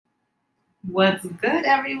What's good,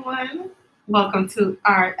 everyone? Welcome to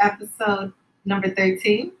our episode number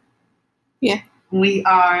 13. Yeah. We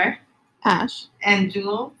are Ash. and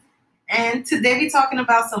Jewel. And today we're talking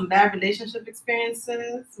about some bad relationship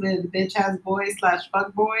experiences with bitch ass boys slash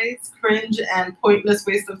fuck boys, cringe and pointless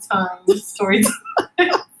waste of time stories.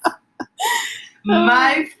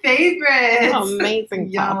 My favorite.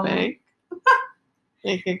 Amazing topic.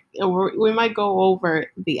 We might go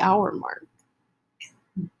over the hour mark.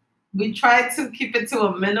 We tried to keep it to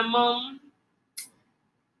a minimum.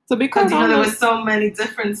 To be quite Because there were honest, so many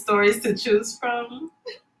different stories to choose from.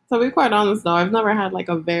 to be quite honest though, I've never had like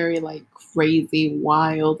a very like crazy,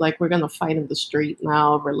 wild, like we're gonna fight in the street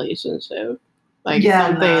now relationship. Like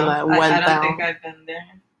something that went I don't down. think I've been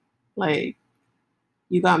there. Like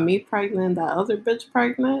you got me pregnant, that other bitch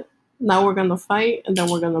pregnant. Now we're gonna fight, and then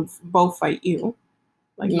we're gonna both fight you.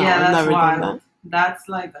 Like no, I've never done that. That's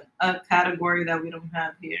like a category that we don't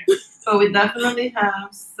have here. So we definitely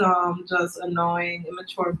have some just annoying,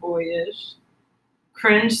 immature, boyish,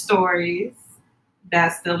 cringe stories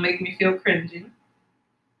that still make me feel cringy,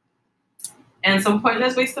 and some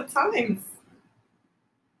pointless waste of times.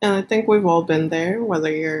 And I think we've all been there,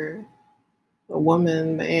 whether you're a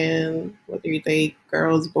woman, man, whether you date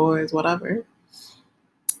girls, boys, whatever.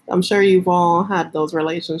 I'm sure you've all had those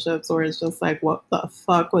relationships where it's just like, what the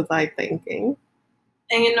fuck was I thinking?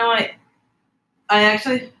 And you know, I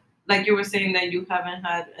actually, like you were saying that you haven't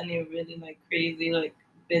had any really like crazy like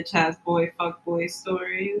bitch ass boy fuck boy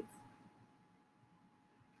stories.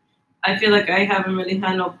 I feel like I haven't really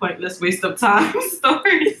had no pointless waste of time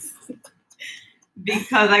stories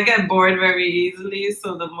because I get bored very easily.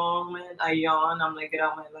 So the moment I yawn, I'm like, get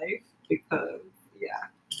out of my life because yeah,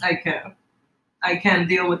 I can't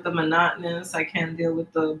deal with the monotonous. I can't deal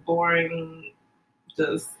with the boring,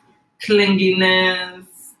 just clinginess.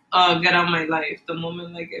 Get out of my life. The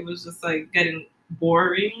moment like it was just like getting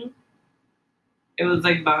boring, it was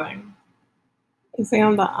like bye. You see,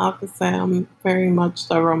 I'm the opposite. I'm very much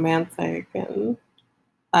the romantic, and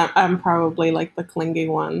I'm probably like the clingy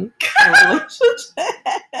one in a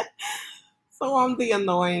relationship. So I'm the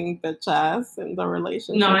annoying bitch ass in the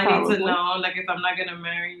relationship. No, I need to know. Like, if I'm not gonna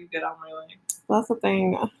marry you, get out of my life. That's the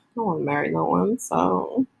thing. I don't want to marry no one,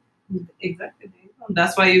 so exactly.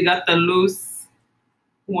 That's why you got the loose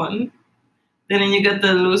one. Then you got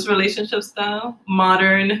the loose relationship style,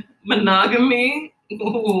 modern monogamy.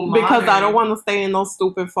 Ooh, because I don't want to stay in no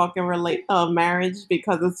stupid fucking marriage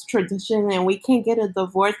because it's tradition and we can't get a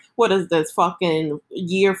divorce. What is this fucking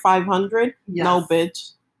year 500? Yes. No,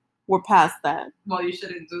 bitch. We're past that. Well, you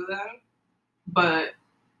shouldn't do that. But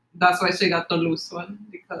that's why she got the loose one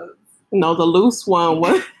because no, the loose one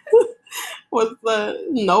was was the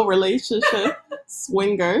no relationship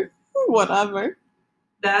swinger, whatever.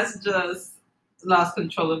 That's just lost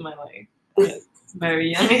control of my life.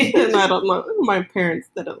 Very young. And I don't know. My parents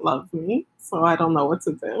didn't love me, so I don't know what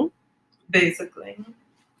to do. Basically,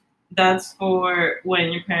 that's for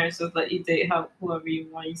when your parents just let you date whoever you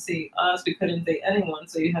want. You see, us, we couldn't date anyone,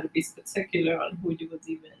 so you had to be particular on who you was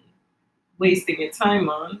even wasting your time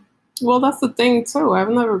on. Well, that's the thing too. I've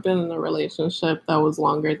never been in a relationship that was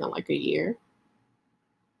longer than like a year.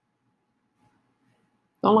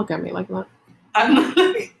 Don't look at me like that.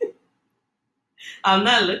 I'm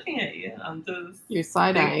not looking at you. I'm just. You're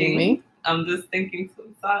side-eyeing me. I'm just thinking to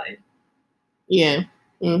the side. Yeah.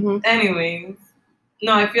 Mm-hmm. Anyways,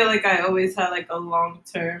 no, I feel like I always had like a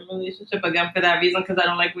long-term relationship. Again, for that reason, because I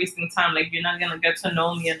don't like wasting time. Like, you're not gonna get to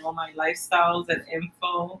know me and all my lifestyles and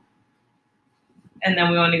info, and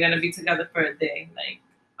then we're only gonna be together for a day. Like,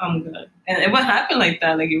 I'm good. And it would happen like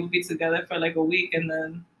that. Like, you would be together for like a week, and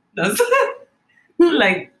then that's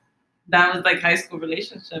like. That was like high school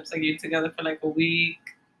relationships. Like, you're together for like a week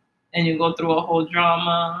and you go through a whole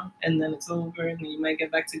drama and then it's over and then you might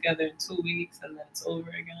get back together in 2 weeks and then it's over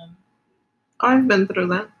again. I've been through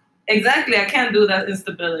that. Exactly. I can't do that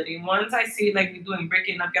instability. Once I see like we doing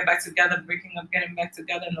breaking up, get back together, breaking up, getting back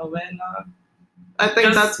together, novela. I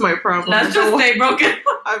think that's my problem. Let's just stay broken.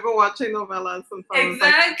 I've been watching novellas since I was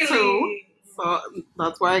like 2. So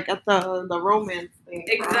that's why I got the romance thing.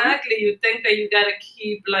 Exactly. You think that you gotta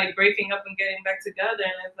keep like breaking up and getting back together,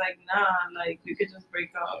 and it's like, nah, like you could just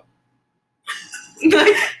break up.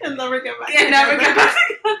 and never get back together. Never get back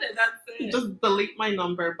together. That's it. Just delete my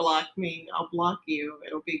number, block me. I'll block you.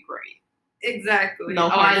 It'll be great. Exactly. No,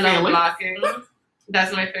 I love blocking.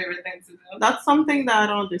 That's my favorite thing to do. That's something that I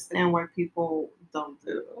don't understand why people don't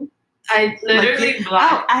do. I literally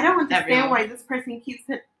block. I don't understand why this person keeps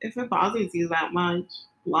it. If it bothers you that much,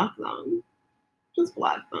 block them. Just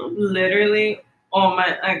block them. Literally, all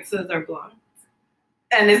my exes are blocked.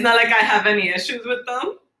 And it's not like I have any issues with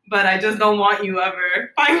them, but I just don't want you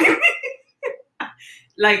ever finding me.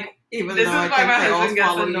 Like, Even this is though I why think my they all husband gets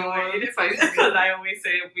follow you annoyed on because I always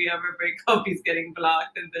say if we ever break up, he's getting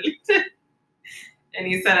blocked and deleted. And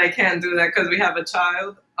he said I can't do that because we have a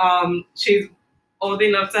child. She's old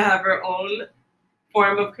enough to have her own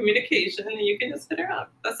form of communication, and you can just hit her up.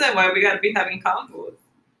 That's it. Why we got to be having combos?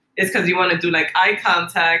 It's because you want to do like eye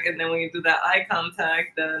contact, and then when you do that eye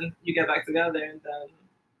contact, then you get back together, and then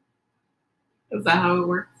Is that how it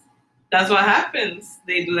works? that's what happens.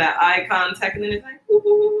 They do that eye contact, and then it's like,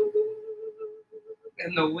 ooh,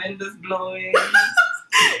 and the wind is blowing.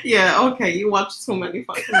 Yeah, okay, you watch too many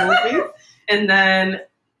fucking movies. And then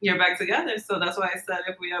you're back together. So that's why I said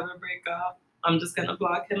if we ever break up, I'm just going to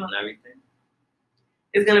block him on everything.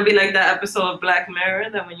 It's going to be like that episode of Black Mirror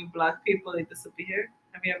that when you block people, they disappear.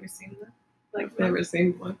 Have you ever seen that? I've never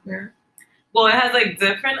seen Black Mirror. Well, it has like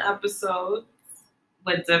different episodes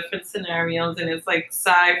with different scenarios, and it's like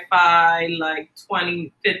sci-fi, like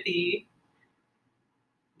 2050.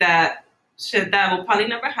 That shit that will probably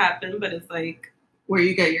never happen, but it's like where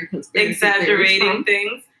you get your conspiracy exaggerating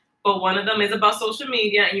things. But one of them is about social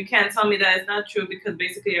media, and you can't tell me that it's not true because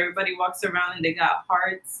basically everybody walks around and they got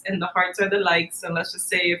hearts, and the hearts are the likes. And let's just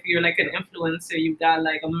say if you're like an influencer, you got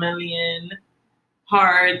like 1 million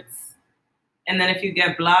hearts, and then if you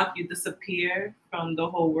get blocked, you disappear from the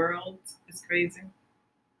whole world. It's crazy.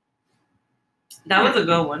 That was a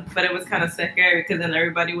good one, but it was kind of scary because then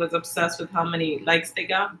everybody was obsessed with how many likes they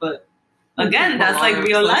got. But again, that's like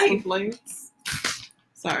real life.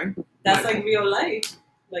 Sorry. That's like real life.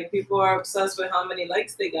 Like, people are obsessed with how many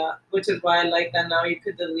likes they got, which is why I like that now you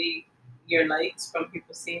could delete your likes from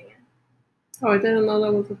people seeing it. Oh, I didn't know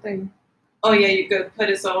that was a thing. Oh, yeah, you could put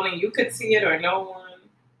it so only you could see it or no one.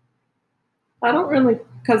 I don't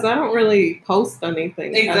really post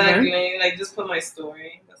anything. Exactly. Ever. Like, just put my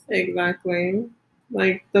story. Exactly.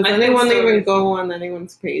 Like, does anyone even go on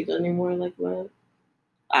anyone's page anymore like that?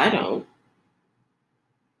 I don't.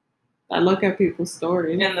 I look at people's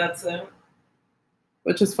stories. And that's it.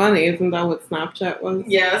 Which is funny, isn't that what Snapchat was?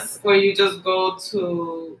 Yes, where you just go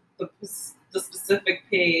to the specific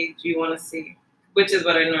page you want to see, which is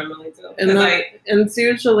what I normally do. And it's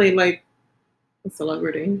usually like a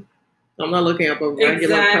celebrity. I'm not looking up a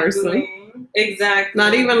regular person. Exactly.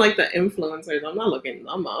 Not even like the influencers. I'm not looking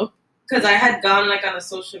them up. Because I had gone like on a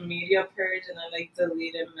social media purge and I like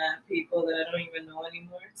deleted mad people that I don't even know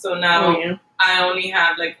anymore. So now I only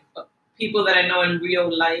have like people that I know in real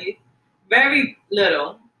life. Very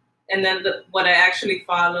little. And then what I actually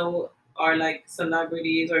follow are like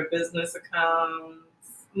celebrities or business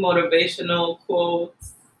accounts, motivational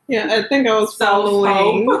quotes. Yeah, I think I was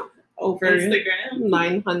following over Instagram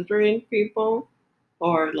 900 people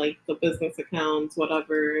or like the business accounts,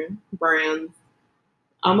 whatever, brands.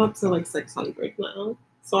 I'm up to like 600 now.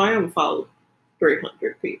 So I haven't followed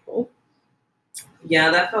 300 people. Yeah,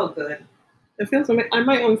 that felt good. It feels like I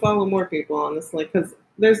might unfollow more people, honestly, because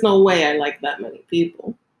there's no way I like that many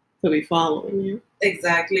people to be following you.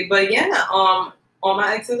 Exactly. But yeah, all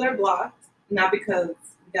my exes are blocked. Not because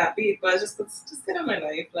we got beef, but just get in my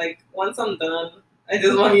life. Like, once I'm done, I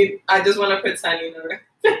just want to pretend you never.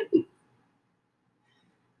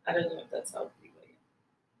 I don't know if that's how people.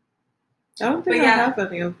 I don't think I have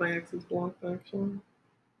any of my exes blocked, actually.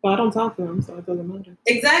 But I don't talk to them, so it doesn't matter.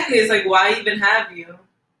 Exactly. It's like, why even have you?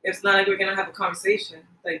 It's not like we're going to have a conversation.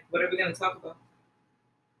 Like, what are we going to talk about?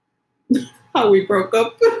 How we broke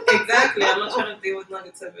up. Exactly. I'm not trying to deal with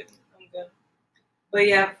negativity. I'm good. But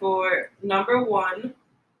yeah, for number 1,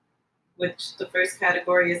 which the first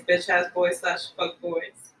category is bitch-ass boys / fuck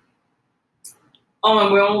boys. Oh,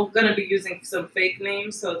 and we're all going to be using some fake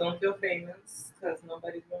names, so don't feel famous, because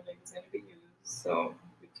nobody's real name is going to be used. So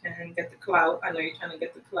we can get the clout. I know you're trying to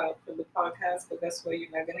get the clout for the podcast, but guess what?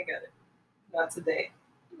 You're not going to get it. Not today.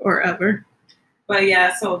 Or ever. But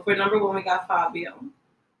yeah, so for number 1, we got Fabio.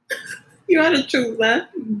 You had to choose that.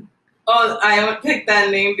 Oh, I picked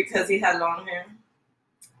that name because he had long hair.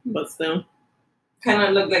 But still. Kind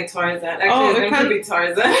of looked like Tarzan. Actually, it could be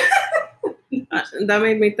Tarzan. That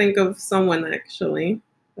made me think of someone, actually,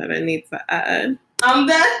 that I need to add. I'm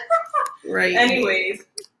dead. Right. Anyways,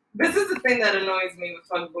 this is the thing that annoys me with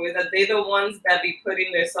fuckboys, that they're the ones that be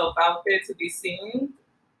putting themselves out there to be seen,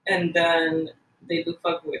 and then they do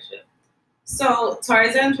fuckboy shit. So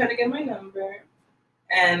Tarzan tried to get my number,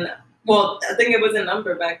 and well, I think it was a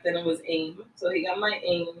number back then. It was AIM, so he got my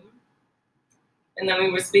AIM, and then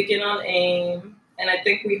we were speaking on AIM, and I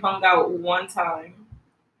think we hung out one time.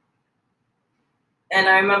 And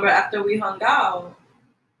I remember after we hung out,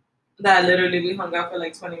 that literally we hung out for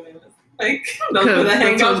like 20 minutes. Like, those were the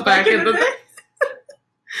hangouts back in the day.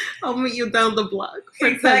 I'll meet you down the block for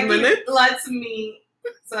Exactly. 10 minutes. Let's meet.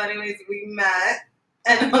 So anyways, we met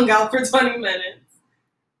and hung out for 20 minutes.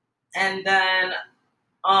 And then,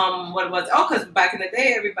 because back in the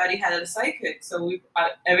day, everybody had a psychic. So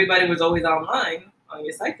everybody was always online on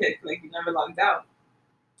your psychic. Like, you never logged out.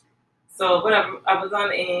 So whatever, I was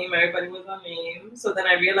on AIM, everybody was on AIM. So then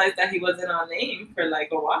I realized that he wasn't on AIM for like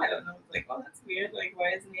a while. And I was like, oh, that's weird. Like,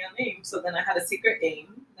 why isn't he on AIM? So then I had a secret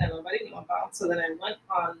AIM that nobody knew about. So then I went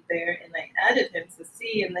on there and I added him to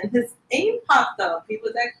see. And then his AIM popped up. He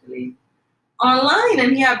was actually online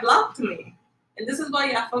and he had blocked me. And this is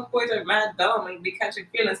why y'all fuckboys are mad dumb and be catching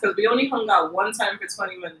feelings. Because we only hung out one time for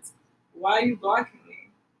 20 minutes. Why are you blocking me?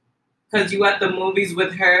 Because you at the movies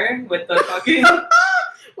with her, with the fucking...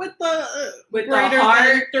 with the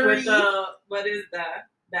heart, with the, what is that?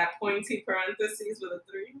 That pointy parentheses with a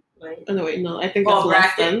 3? Like, oh, no, wait, no. I think that's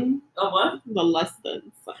less than. Oh, what? The less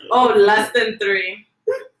than. Sorry. Oh, less than 3.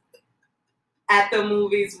 At the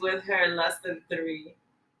movies with her, less than 3.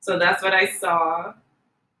 So that's what I saw.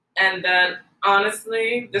 And then,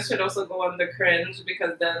 honestly, this should also go on the cringe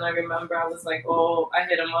because then I remember I was like, oh, I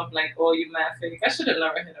hit him up like, oh, you mad fake. I should have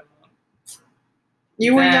never hit him up.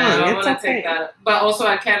 You were young. I It's want to okay. take that. But also,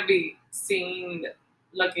 I can't be seen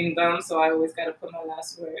looking dumb, so I always got to put my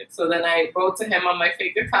last word. So then I wrote to him on my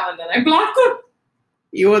fake account, and then I blocked him.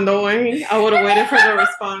 You annoying. I would have waited for the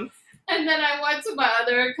response. And then I went to my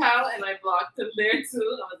other account, and I blocked him there, too.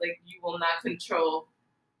 I was like, you will not control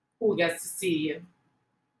who gets to see you.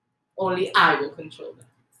 Only I will control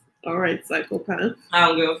that. All right, psychopath. I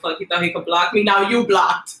don't give a fuck. He thought he could block me. Now you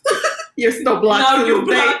blocked. You're still blocked. Now you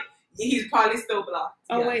blocked. He's probably still blocked.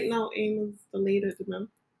 Oh, yes. wait, no. AIM is deleted, man.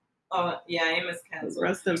 Oh, yeah, AIM is canceled.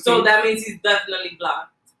 Rest in peace. So that means he's definitely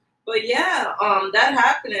blocked. But yeah, that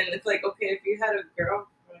happened. And it's like, okay, if you had a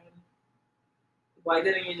girlfriend, why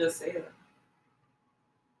didn't you just say that?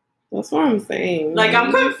 That's what I'm saying. Like,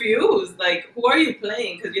 I'm confused. Like, who are you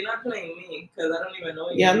playing? Because you're not playing me. Because I don't even know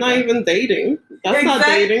you. Yeah, I'm not even dating. That's not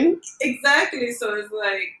dating. Exactly. So it's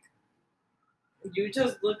like, you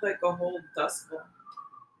just look like a whole dust ball.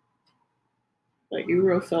 Like, you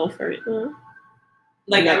real fell for it, huh?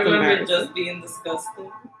 Like, I remember just being disgusted.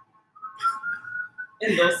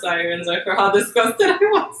 And those sirens are for how disgusted I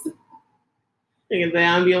was. And the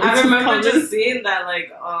ambulance. I remember just seeing that,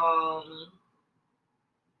 like,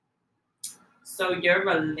 so you're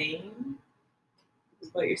a lame? Is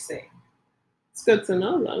what you're saying. It's good to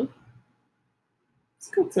know, though. It's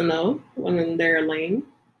good to know when they're lame.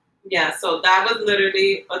 Yeah, so that was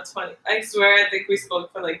literally a 20. I swear, I think we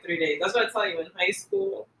spoke for like 3 days. That's what I tell you. In high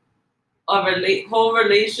school, a whole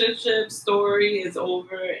relationship story is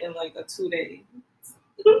over in like a 2 day.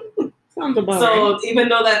 Sounds about so right. Even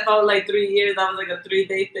though that felt like 3 years, that was like a 3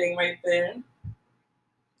 day thing right there.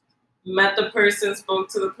 Met the person, spoke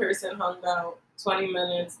to the person, hung out 20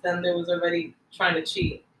 minutes. Then they was already trying to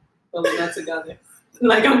cheat, but we're not together.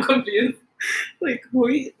 Like, I'm confused. Like,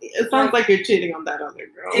 it sounds like you're cheating on that other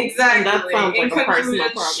girl. Exactly. And that sounds like a personal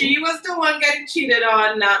problem. She was the one getting cheated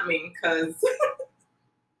on, not me, because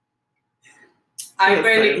I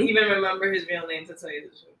barely even remember his real name, to tell you the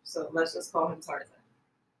truth. So let's just call him Tarzan.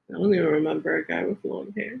 I don't even remember a guy with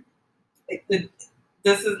long hair.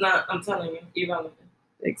 This is not, I'm telling you, irrelevant.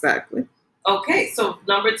 Exactly. Okay, so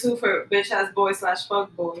number 2 for bitch ass boys /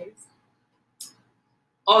 fuck boys.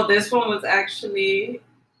 Oh, this one was actually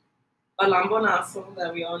a lambonazo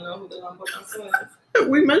that we all know who the lambonazo is.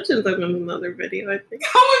 We mentioned them in another video, I think.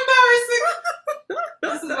 How embarrassing!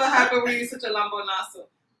 This is what happened when you're such a lambonazo.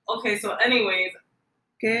 Okay, so anyways.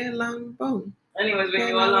 Que lambón. Anyways, when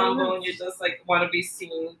you're a lambón, you just like want to be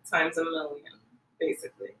seen times a million,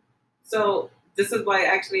 basically. So this is why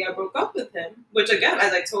actually I broke up with him. Which again,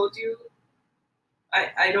 as I told you,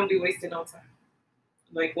 I don't be wasting no time.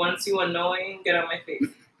 Like, once you annoying, get on my face.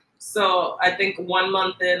 So I think 1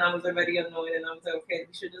 month in, I was already annoyed, and I was like, okay,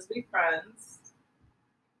 we should just be friends.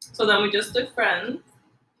 So then we just stood friends,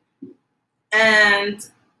 and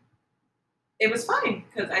it was fine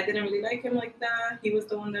because I didn't really like him like that. He was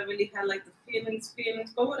the one that really had like the feelings,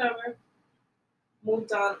 but whatever.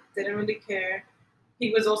 Moved on, didn't really care.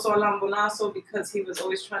 He was also a lambonazo because he was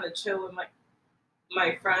always trying to chill with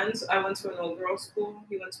my friends. I went to an all-girl school.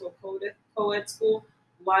 He went to a co-ed school.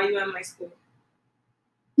 Why are you at my school?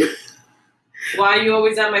 Why are you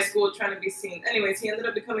always at my school trying to be seen? Anyways, he ended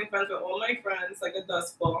up becoming friends with all my friends, like a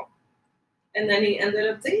dust ball. And then he ended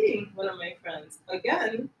up dating one of my friends.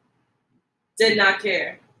 Again, did not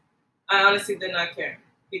care. I honestly did not care.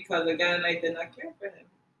 Because, again, I did not care for him.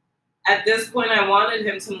 At this point, I wanted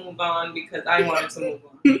him to move on because I wanted to move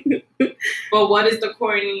on. But what is the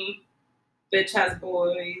corny bitch has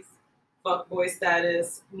boys, fuckboy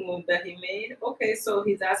status move that he made. Okay, so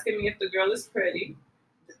he's asking me if the girl is pretty.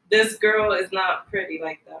 This girl is not pretty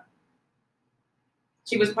like that.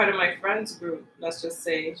 She was part of my friends group, let's just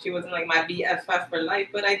say. She wasn't like my BFF for life,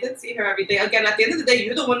 but I did see her every day. Again, at the end of the day,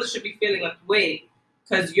 you're the one that should be feeling a way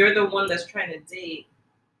because you're the one that's trying to date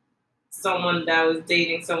someone that was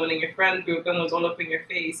dating someone in your friend group and was all up in your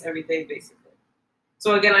face every day, basically.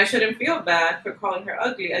 So again, I shouldn't feel bad for calling her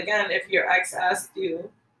ugly. Again, if your ex asked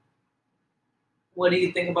you, what do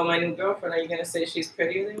you think about my new girlfriend? Are you going to say she's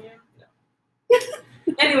prettier than you? No.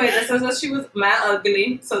 Anyway, that says that she was mad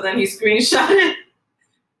ugly. So then he screenshotted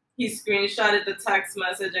the text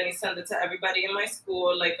message and he sent it to everybody in my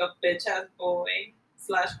school like a bitch ass boy /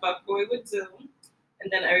 fuckboy would do.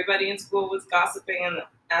 And then everybody in school was gossiping and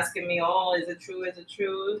asking me, oh, is it true? Is it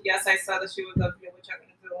true? Yes, I saw that she was ugly. What y'all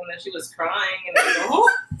gonna do? And then she was crying. And I go,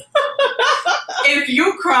 if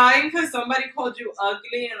you crying because somebody called you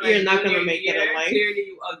ugly and like, you're not gonna make it in life. Clearly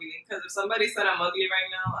you ugly. Because if somebody said I'm ugly right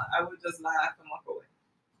now, I would just laugh and walk away.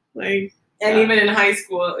 Like, and even in high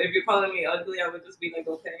school, if you're calling me ugly, I would just be like,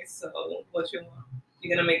 okay, so what you want? You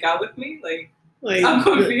gonna make out with me? Like I'm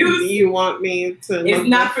confused. You want me to? It's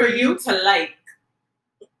not for you to like.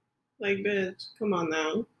 Like, bitch, come on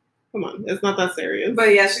now. Come on, it's not that serious.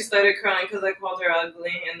 But yeah, she started crying because I called her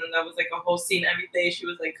ugly, and then that was like a whole scene every day. She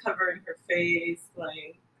was like covering her face,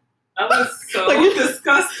 like I was so like,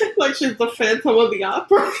 disgusted. Like she's the Phantom of the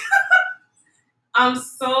Opera. I'm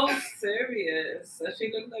so serious.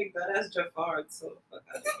 She looked like that as Jafar, so fuck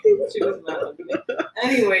out of here. She was not ugly.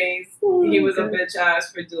 Anyways, he was a bitch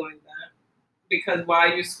ass for doing that. Because why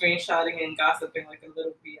are you screenshotting and gossiping like a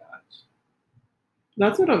little biatch?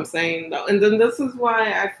 That's what I'm saying, though. And then this is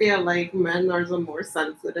why I feel like men are the more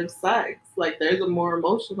sensitive sex. Like, they're the more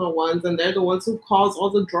emotional ones, and they're the ones who cause all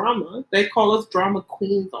the drama. They call us drama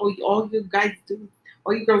queens. All you guys do,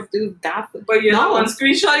 all you girls do is gossip. But you're the one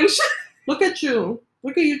screenshotting shit. Look at you.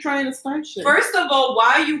 Look at you trying to start shit. First of all,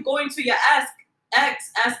 why are you going to your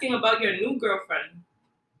ex asking about your new girlfriend?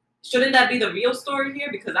 Shouldn't that be the real story here?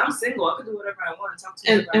 Because I'm single. I could do whatever I want. Talk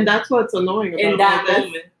to and that's what's annoying about in that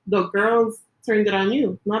moment. The girls turned it on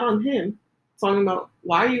you, not on him. Talking about,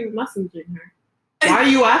 why are you messaging her? Why are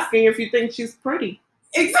you asking if you think she's pretty?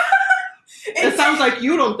 Exactly. It sounds like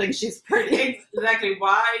you don't think she's pretty. Exactly.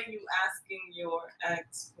 Why are you asking your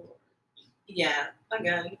ex for? Yeah.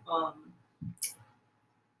 Again.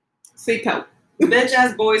 Seek help. Bitch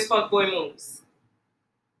ass boys fuck boy moves.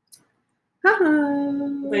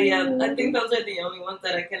 But yeah, I think those are the only ones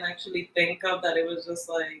that I can actually think of that it was just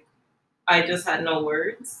like I just had no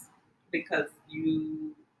words because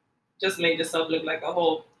you just made yourself look like a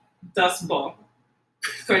whole dust ball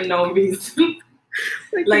for no reason.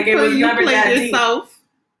 Like it was never that deep.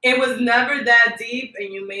 It was never that deep,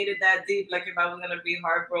 and you made it that deep. Like if I was gonna be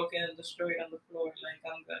heartbroken and destroyed on the floor, like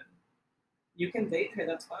I'm good. You can date her,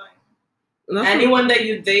 that's fine. Anyone that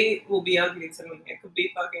you date will be ugly to me. It could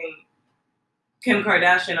be fucking Kim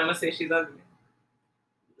Kardashian. I'm gonna say she's ugly.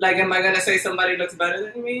 Like, am I gonna say somebody looks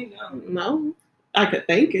better than me? No. I could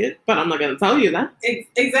think it, but I'm not gonna tell you that.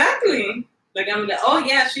 Exactly. Like I'm like, oh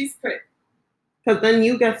yeah, she's pretty. Because then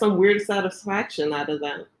you get some weird satisfaction out of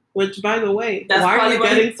that. Which, by the way, why are you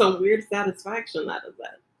getting some weird satisfaction out of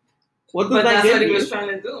that? What does that give you? But that's what he was trying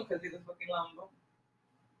to do because he's a fucking Lambo.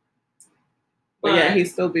 But yeah, he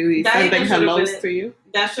still be sending hellos to you.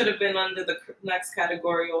 That should have been under the next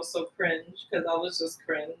category, also cringe, because I was just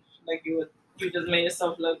cringe. Like you just made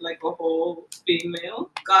yourself look like a whole female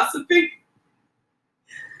gossiping.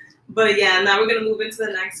 But yeah, now we're gonna move into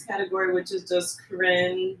the next category, which is just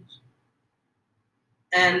cringe.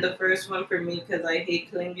 And the first one for me, because I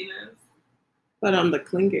hate clinginess. But I'm the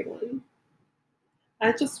clingy one.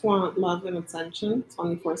 I just want love and attention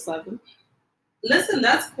 24/7. Listen,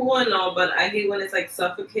 that's cool and all, but I hate when it's like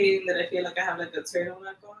suffocating that I feel like I have like a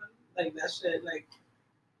turtleneck on. Like that shit, like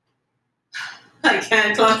I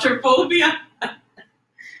can't, claustrophobia.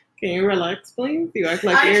 Can you relax, please? You act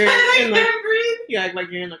like you act like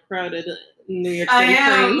you're in a crowded New York City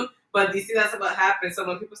train. But you see, that's what happens. So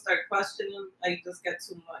when people start questioning, I just get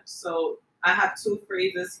too much. So I have two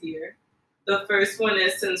phrases here. The first one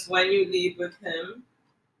is since when you leave with him,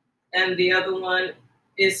 and the other one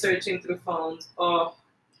is searching through phones. Oh,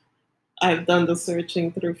 I've done the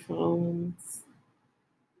searching through phones.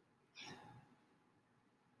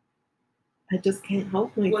 I just can't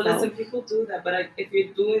help myself. Well, listen, people do that, but if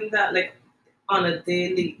you're doing that like on a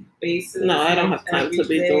daily basis, no, I don't have time to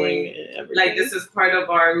be doing it every day. This is part of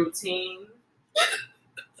our routine.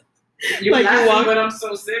 You're like laughing, but I'm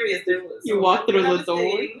so serious. You walk through the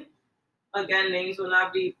door. Again, names will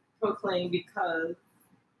not be proclaimed because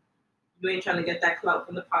You ain't trying to get that clout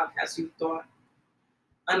from the podcast, you thought.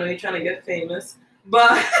 I know you're trying to get famous,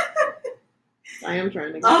 but I am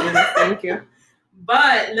trying to get famous. Thank you.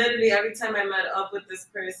 But literally every time I met up with this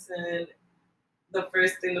person, the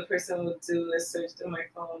first thing the person would do is search through my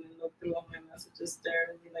phone and look through all my messages there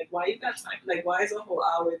and be like, why you got time? Like, why is a whole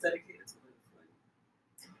hour dedicated to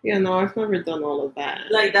this? Yeah, no, I've never done all of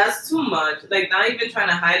that. Like, that's too much. Like, not even trying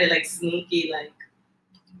to hide it, like, sneaky, like,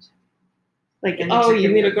 oh,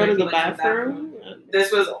 you need to go to the bathroom?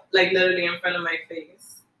 This was, like, literally in front of my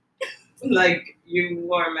face. Like,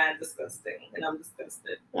 you are mad disgusting, and I'm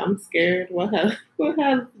disgusted. I'm scared. What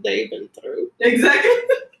have they been through? Exactly.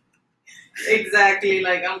 Exactly,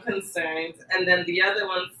 like I'm concerned. And then the other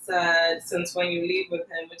one said, since when you leave with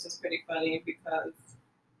him, which is pretty funny because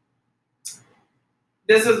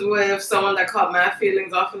this is with someone that caught my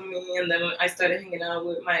feelings off of me, and then when I started hanging out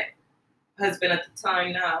with my husband at the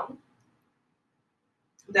time now,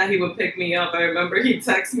 that he would pick me up. I remember he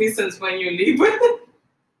texted me, since when you leave with him.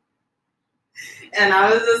 And I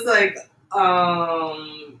was just like, are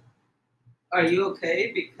you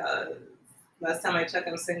okay? Because last time I checked,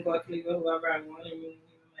 I'm single. I can leave with whoever I want. I mean,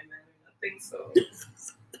 my man or nothing. So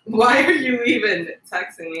why are you even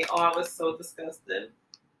texting me? Oh, I was so disgusted.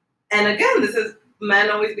 And again, this is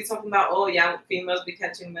men always be talking about, oh, yeah, females be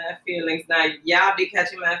catching mad feelings. Now, yeah, be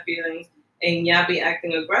catching mad feelings, and yeah, be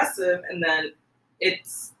acting aggressive. And then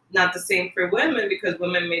it's not the same for women because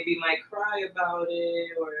women maybe might cry about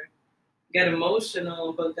it or get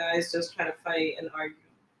emotional, but guys just try to fight and argue.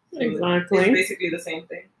 Exactly. It's basically the same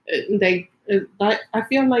thing. I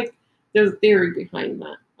feel like there's theory behind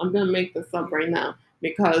that. I'm gonna make this up right now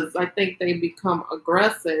because I think they become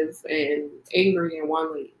aggressive and angry and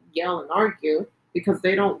want to yell and argue because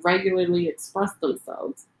they don't regularly express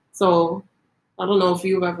themselves. So I don't know if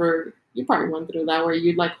you probably went through that where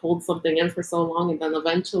you'd like hold something in for so long and then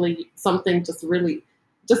eventually something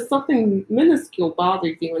just something minuscule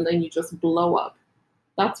bothers you and then you just blow up.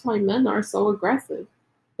 That's why men are so aggressive.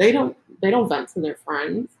 They don't vent to their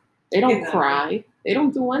friends. They don't cry. They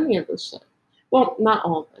don't do any of this shit. Well, not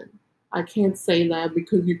all men. I can't say that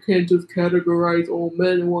because you can't just categorize all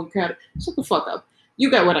men in one category. Shut the fuck up. You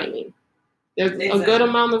get what I mean. There's a good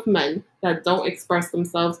amount of men that don't express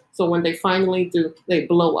themselves, so when they finally do, they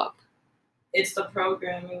blow up. It's the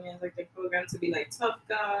programming. It's like they're programmed to be like tough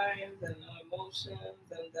guys and no emotions,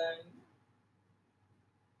 and then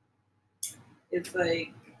it's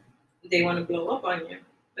like they want to blow up on you.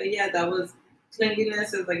 But yeah, that was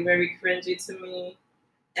clinginess is like very cringy to me.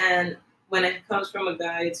 And when it comes from a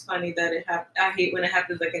guy, it's funny that I hate when it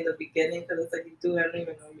happens like in the beginning because it's like, dude, I don't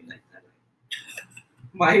even know you like that.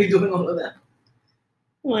 Why are you doing all of that?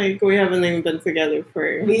 Like we haven't even been together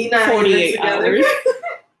for 48 hours.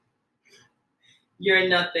 You're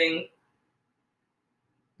nothing.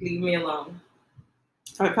 Leave me alone.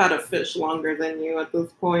 I've had a fish longer than you at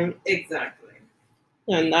this point. Exactly.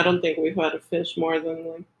 And I don't think we've had a fish more than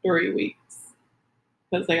like 3 weeks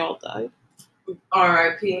because they all died.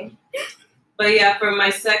 R.I.P. But yeah, for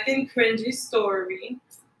my second cringy story.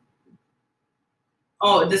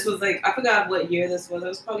 Oh, this was like, I forgot what year this was. It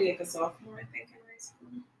was probably like a sophomore, I think, in high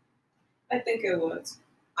school. I think it was.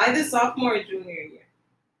 Either sophomore or junior year.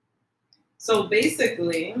 So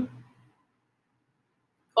basically,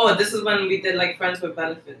 this is when we did like friends with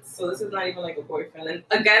benefits. So this is not even like a boyfriend. And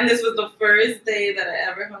again, this was the first day that I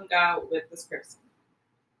ever hung out with this person.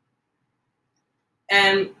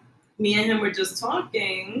 And me and him were just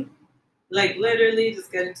talking, like literally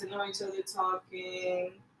just getting to know each other,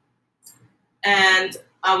 talking. And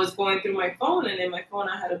I was going through my phone, and in my phone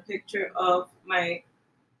I had a picture of my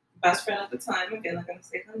best friend at the time. Again, I'm not gonna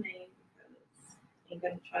say her name because I'm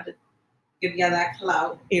gonna try to give you that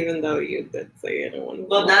clout. Even though you did say it in one.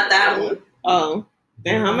 Well, not that one. Oh.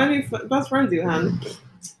 Damn, how many best friends do you have?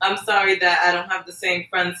 I'm sorry that I don't have the same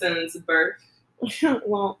friends since birth.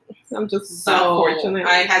 Well, I'm just so fortunate.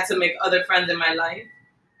 I had to make other friends in my life.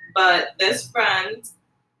 But this friend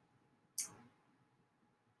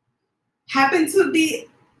happened to be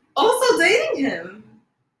also dating him.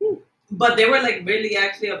 But they were like really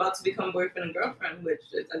actually about to become boyfriend and girlfriend, which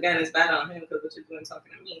again is bad on him because what you're doing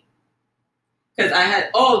talking to me. Because I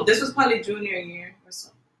had, this was probably junior year or so.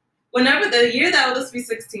 Whenever the year that all the Sweet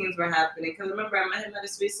 16s were happening, because remember I met him at a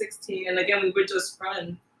Sweet 16, and again, we were just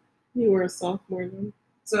friends. You were a sophomore then?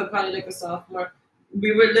 So probably like a sophomore.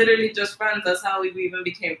 We were literally just friends. That's how we even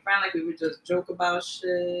became friends. Like we would just joke about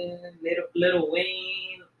shit, Lil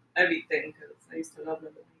Wayne, everything, because I used to love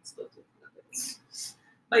Lil Wayne, still do love it.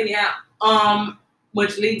 But yeah,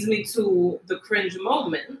 which leads me to the cringe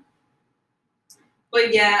moment.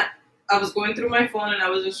 But yeah, I was going through my phone and I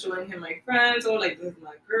was just showing him my friends. Oh, like, this is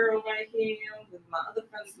my girl right here. This is my other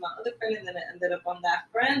friend. This is my other friend. And then it ended up on that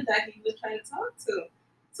friend that he was trying to talk to.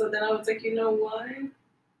 So then I was like, you know what?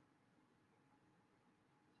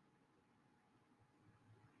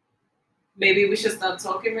 Maybe we should stop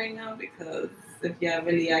talking right now, because if you're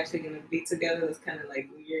really actually going to be together, that's kind of like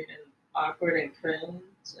weird and awkward and cringe.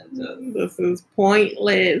 And just... This is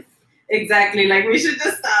pointless. Exactly. Like, we should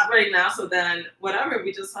just stop right now. So then, whatever,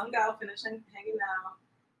 we just hung out, finished hanging out.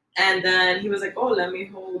 And then he was like, oh, let me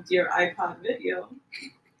hold your iPod video.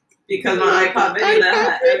 Because my iPod video,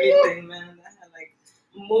 that had everything, man. That had, like,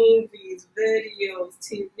 movies, videos,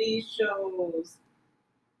 TV shows,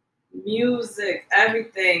 music,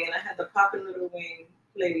 everything. And I had the Poppin' Little Wayne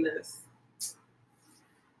playlist.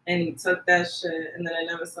 And he took that shit, and then I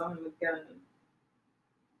never saw him again.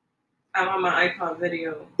 I'm on my iPod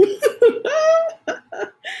video.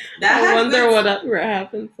 I wonder whatever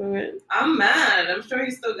happened to it. I'm mad. I'm sure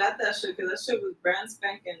he still got that shit, because that shit was brand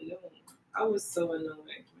spanking new. I was so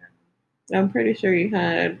annoyed, man. I'm pretty sure you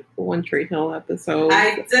had One Tree Hill episode.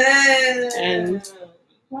 I did. And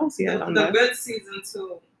what else you had on the that? Good season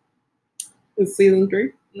 2. It's season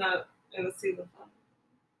 3? No, it was season 5.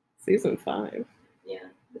 Season 5. Yeah,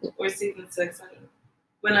 or season 6. I don't know.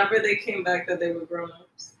 Whenever they came back, that they were grown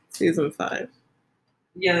ups. Season 5.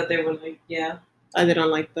 Yeah, that they were like, yeah. I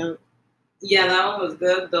didn't like that. Yeah, that one was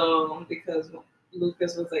good though, because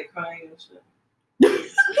Lucas was like crying and shit.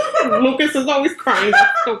 Lucas is always crying,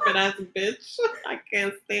 that stupid ass bitch. I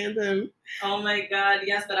can't stand him. Oh my god,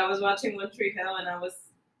 yes, but I was watching One Tree Hill and I was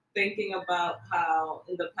thinking about how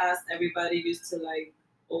in the past everybody used to like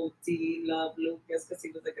OD love Lucas because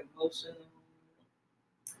he was like emotional.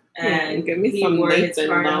 And give me he some wore his Nathan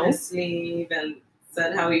heart on now. his sleeve and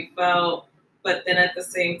said how he felt. But then at the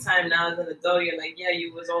same time, now as an adult, you're like, yeah,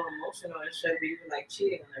 you was all emotional and shit, but you were like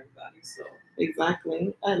cheating on everybody. So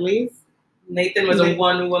Exactly. At least Nathan was a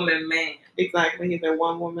one-woman man. Exactly. He's a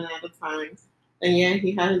one woman at a time. And yeah,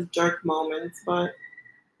 he had his jerk moments, but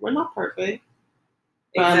we're not perfect.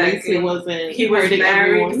 But at least he wasn't. He was married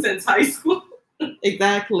everyone. Since high school.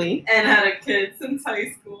 Exactly. And had a kid since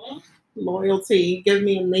high school. Loyalty. Give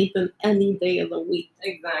me a Nathan any day of the week.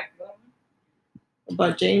 Exactly.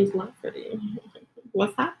 But James Lafferty,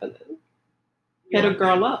 what's happening? Hit a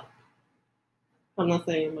girl up. I'm not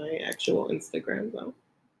saying my actual Instagram though.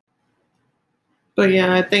 But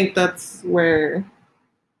yeah, I think that's where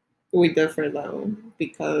we differ though,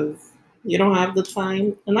 because you don't have the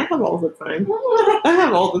time, and I have all the time. I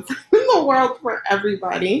have all the time in the world for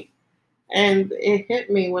everybody. And it hit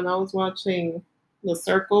me when I was watching The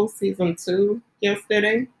Circle season 2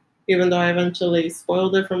 yesterday, even though I eventually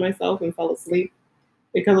spoiled it for myself and fell asleep,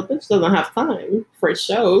 because a bitch doesn't have time for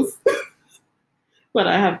shows. But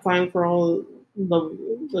I have time for all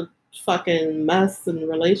the fucking mess and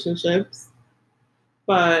relationships.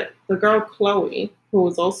 But the girl Chloe, who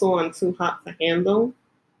was also on Too Hot to Handle,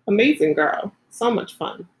 amazing girl. So much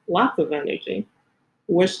fun. Lots of energy.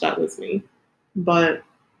 Wish that was me. But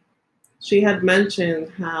she had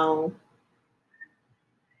mentioned how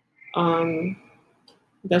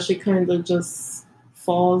that she kind of just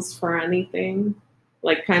falls for anything,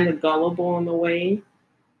 like kind of gullible in a way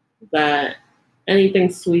that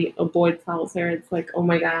anything sweet a boy tells her, it's like, oh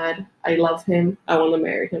my god, I love him, I want to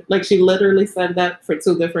marry him. Like she literally said that for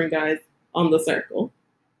 2 different guys on The Circle.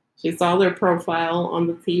 She saw their profile on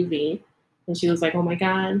the TV and she was like, oh my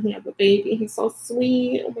god, he has a baby, he's so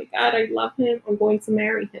sweet, oh my god, I love him, I'm going to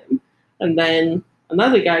marry him. And then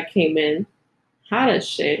another guy came in, hot as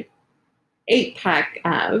shit, 8-pack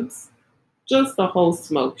abs, just a whole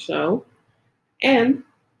smoke show. And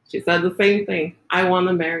she said the same thing. I want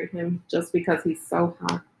to marry him just because he's so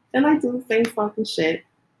hot. And I do the same fucking shit,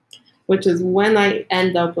 which is when I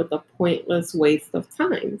end up with a pointless waste of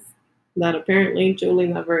time that apparently Julie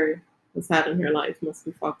never has had in her life. Must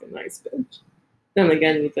be fucking nice, bitch. Then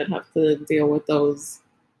again, you did have to deal with those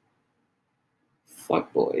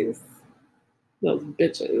fuckboys, those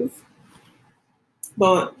bitches.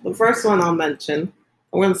 But the first one I'll mention,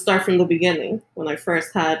 I'm going to start from the beginning, when I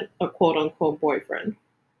first had a quote-unquote boyfriend.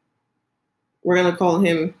 We're going to call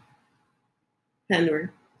him Henry,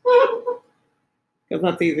 because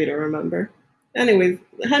that's easy to remember. Anyways,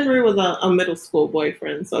 Henry was a middle school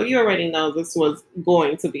boyfriend, so you already know this was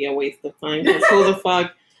going to be a waste of time. Because who the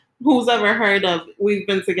fuck, who's ever heard of, we've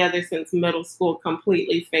been together since middle school,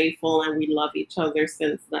 completely faithful, and we love each other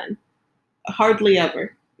since then? Hardly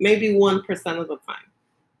ever. Maybe 1% of the time.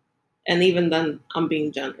 And even then, I'm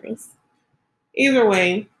being generous. Either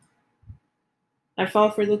way, I fell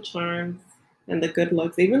for the charms and the good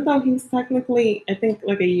looks, even though he's technically, I think,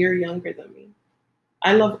 like a year younger than me.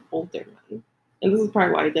 I love older men. And this is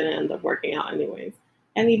probably why I didn't end up working out anyways.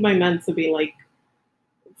 I need my men to be like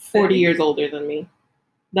 40 years older than me.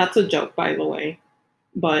 That's a joke, by the way.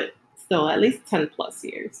 But still, at least 10 plus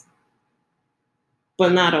years.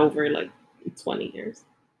 But not over like 20 years.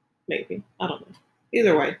 Maybe. I don't know.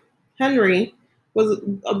 Either way, Henry was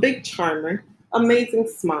a big charmer, amazing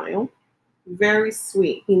smile, very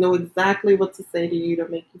sweet. He knew exactly what to say to you to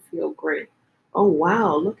make you feel great. Oh,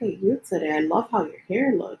 wow, look at you today. I love how your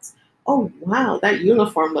hair looks. Oh, wow, that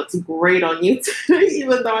uniform looks great on you today,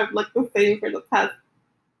 even though I've looked the same for the past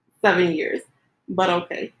 7 years. But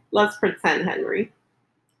okay, let's pretend, Henry.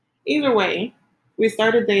 Either way, we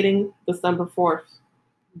started dating December 4th.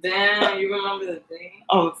 Damn, you remember the day?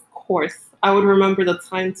 Oh, of course. I would remember the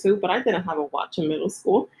time too, but I didn't have a watch in middle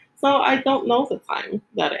school. So I don't know the time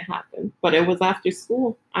that it happened. But it was after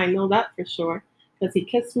school. I know that for sure. Because he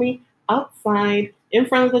kissed me outside in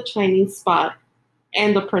front of the Chinese spot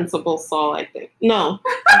and the principal saw, I think. No,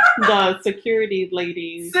 the security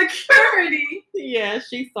lady. Security? Yeah,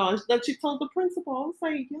 she saw. Then she told the principal. I was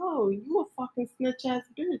like, yo, you a fucking snitch ass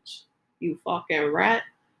bitch. You fucking rat.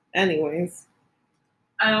 Anyways.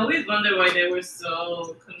 I always wonder why they were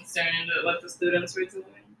so concerned with what the students were doing.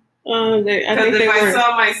 I Because think if I were.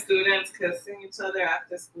 saw my students kissing each other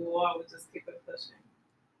after school, I would just keep it pushing.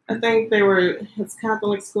 I think they were. It's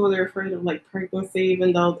Catholic school. They're afraid of like pregnancy,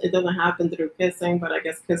 even though it doesn't happen through kissing. But I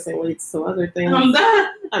guess kissing leads to other things. I'm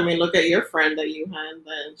done. I mean, look at your friend that you had.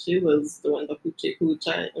 Then she was doing the hoochie cooch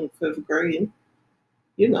in 5th grade.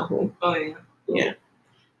 You know who? Oh yeah. Yeah,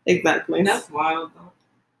 exactly. That's wild though.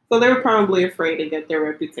 So they were probably afraid to get their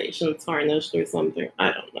reputation tarnished or something.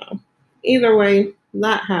 I don't know. Either way,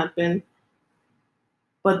 that happened.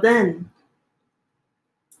 But then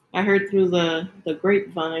I heard through the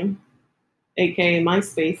grapevine, aka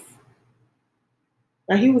MySpace,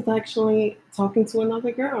 that he was actually talking to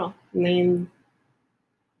another girl named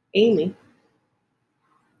Amy.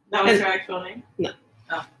 That was her actual name? No.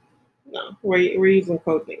 Oh. No, we're using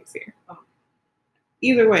code names here. Oh.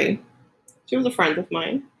 Either way, she was a friend of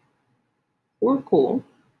mine. We were cool.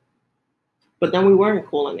 But then we weren't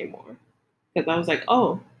cool anymore. Because I was like,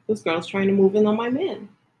 oh, this girl's trying to move in on my man.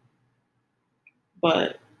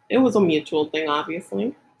 But it was a mutual thing,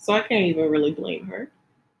 obviously. So I can't even really blame her.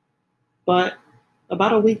 But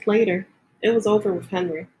about a week later, it was over with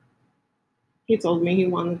Henry. He told me he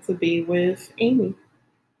wanted to be with Amy.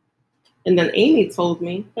 And then Amy told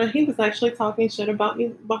me that he was actually talking shit about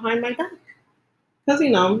me behind my back. Because,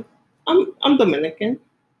 I'm Dominican.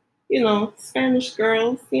 Spanish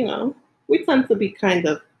girls, we tend to be kind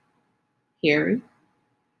of hairy.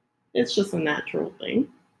 It's just a natural thing.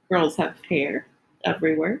 Girls have hair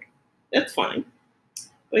everywhere. It's fine.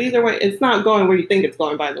 But either way, it's not going where you think it's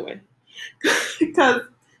going, by the way. Because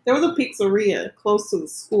there was a pizzeria close to the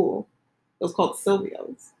school. It was called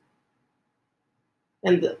Silvio's.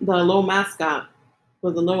 And the little mascot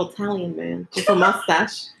was a little Italian man with a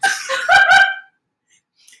mustache.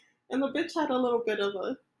 And the bitch had a little bit of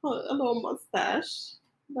a little mustache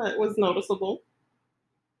that was noticeable.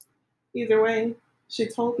 Either way, she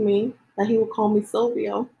told me that he would call me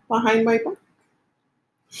Silvio behind my back.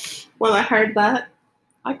 When I heard that,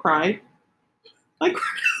 I cried. I'm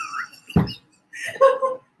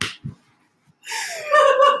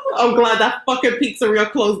glad that fucking pizzeria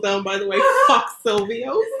closed down, by the way. Fuck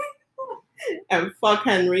Silvio's. And fuck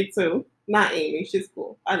Henry, too. Not Amy. She's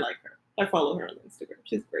cool. I like her. I follow her on Instagram.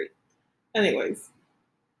 She's great. Anyways.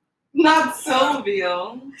 Not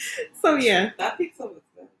Silvio. So, yeah. That pizza was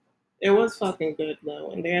good. It was fucking good,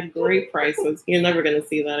 though. And they had great prices. You're never going to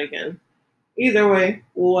see that again. Either way,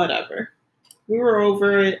 whatever. We were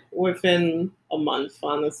over it within a month,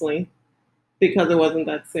 honestly. Because it wasn't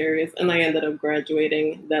that serious. And I ended up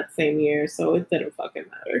graduating that same year, so it didn't fucking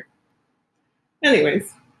matter.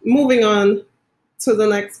 Anyways, moving on to the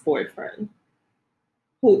next boyfriend.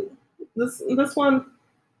 Who this one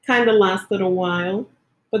kind of lasted a while,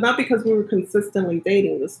 but not because we were consistently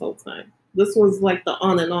dating this whole time. This was like the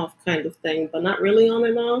on and off kind of thing, but not really on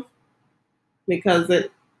and off because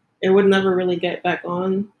it would never really get back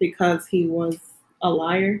on because he was a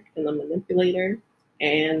liar and a manipulator.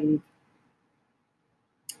 And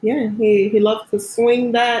yeah, he loved to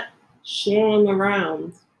swing that schlong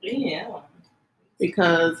around. Yeah.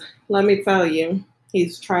 Because let me tell you,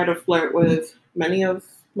 he's tried to flirt with many of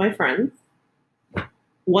my friends.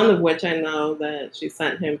 One of which I know that she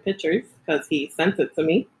sent him pictures because he sent it to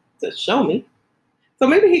me to show me. So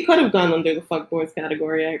maybe he could have gone under the fuckboys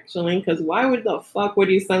category actually, because why would the fuck would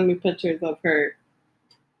you send me pictures of her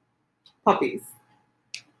puppies?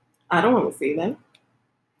 I don't want to see that.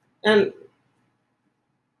 And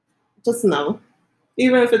just know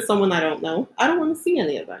Even if it's someone I don't know, I don't want to see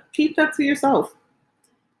any of that. Keep that to yourself.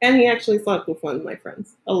 And he actually slept with one of my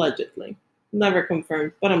friends, allegedly. Never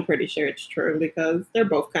confirmed, but I'm pretty sure it's true because they're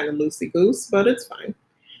both kind of loosey goose, but it's fine.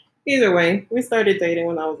 Either way, we started dating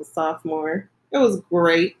when I was a sophomore. It was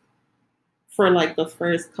great for like the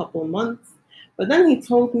first couple months. But then he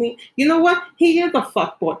told me, you know what? He is a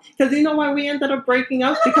fuckboy. Because you know why we ended up breaking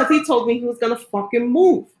up? Because he told me he was going to fucking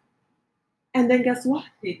move. And then guess what?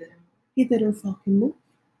 He didn't fucking move.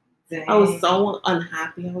 Dang. I was so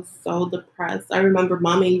unhappy. I was so depressed. I remember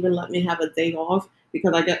mommy even let me have a day off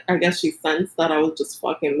because I guess she sensed that I was just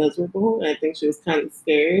fucking miserable. And I think she was kind of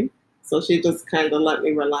scared. So she just kind of let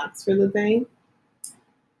me relax for the day.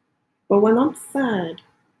 But when I'm sad,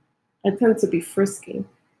 I tend to be frisky.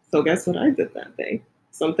 So guess what I did that day?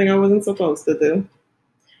 Something I wasn't supposed to do.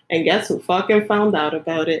 And guess who fucking found out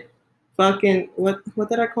about it? Fucking, what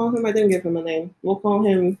did I call him? I didn't give him a name. We'll call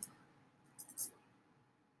him,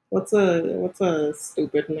 what's a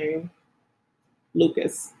stupid name?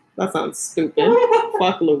 Lucas. That sounds stupid.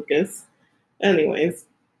 Fuck Lucas. Anyways,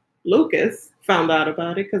 Lucas found out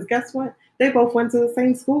about it because guess what? They both went to the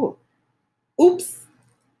same school. Oops.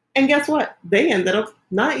 And guess what? They ended up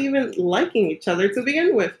not even liking each other to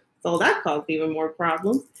begin with. So that caused even more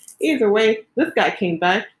problems. Either way, this guy came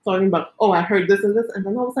back talking about, oh, I heard this and this. And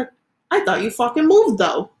then I was like, I thought you fucking moved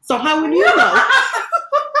though. So how would you know?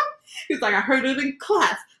 He's like, I heard it in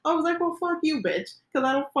class. I was like, well, fuck you, bitch. Because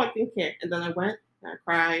I don't fucking care. And then I went and I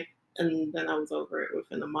cried. And then I was over it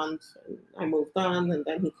within a month. And I moved on. And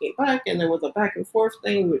then he came back. And there was a back and forth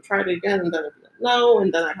thing. We tried it again. And then I said no.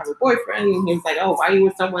 And then I have a boyfriend. And he's like, oh, why are you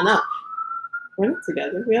with someone else? We're not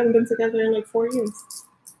together. We haven't been together in like 4 years.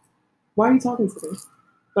 Why are you talking to me?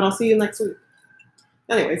 But I'll see you next week.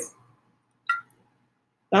 Anyways.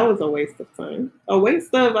 That was a waste of time. A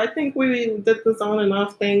waste of, I think we did this on and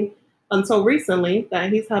off thing until recently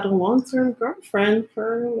that he's had a long-term girlfriend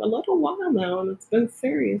for a little while now, and it's been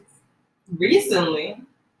serious. Recently?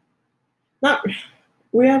 Not,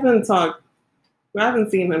 we haven't talked, we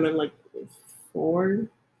haven't seen him in like 4,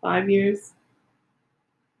 5 years.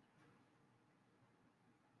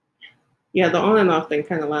 Yeah, the on and off thing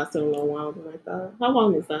kind of lasted a little while than I thought. How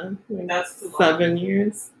long was that? Like that's 7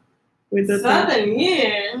 years. We did 7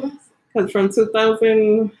 years? Because from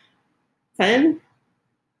 2010?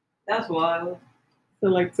 That's wild. To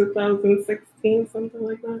like 2016, something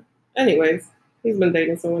like that. Anyways, he's been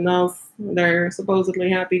dating someone else. They're supposedly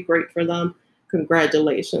happy. Great for them.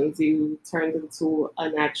 Congratulations, you turned into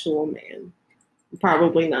an actual man.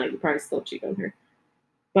 Probably not. You probably still cheat on her.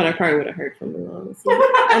 But I probably would have heard from him, honestly.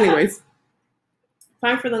 Anyways,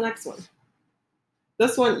 time for the next one.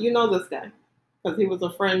 This one, you know this guy. Because he was a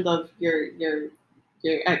friend of your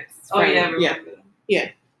ex. Oh, yeah. Yeah.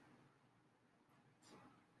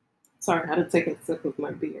 Sorry, I had to take a sip of my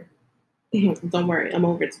beer. Don't worry, I'm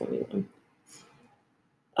over 21.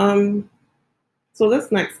 So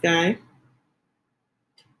this next guy,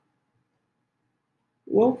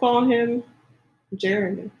 we'll call him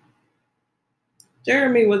Jeremy.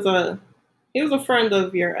 Jeremy was a friend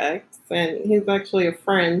of your ex, and he's actually a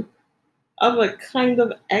friend of a kind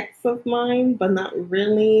of ex of mine, but not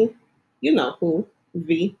really. You know who?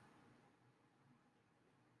 V.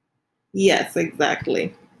 Yes,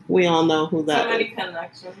 exactly. We all know who that is. So many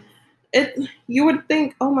connections. You would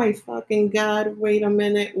think, oh my fucking God, wait a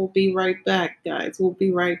minute. We'll be right back, guys. We'll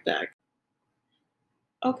be right back.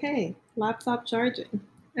 Okay, laptop charging.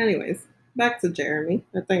 Anyways, back to Jeremy.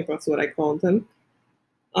 I think that's what I called him.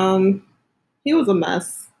 He was a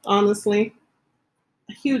mess, honestly.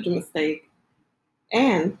 A huge mistake.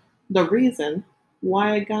 And the reason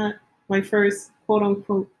why I got my first quote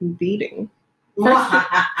unquote beating.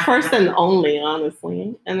 First and only,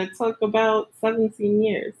 honestly. And it took about 17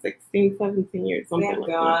 years, 16, 17 years, something like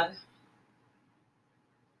that.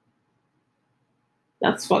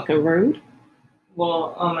 That's fucking rude.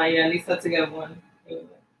 Well, yeah, at least I had to get one.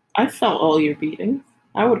 I felt all your beatings.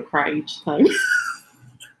 I would cry each time.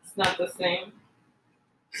 It's not the same.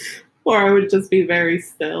 Or I would just be very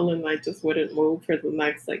still and I just wouldn't move for the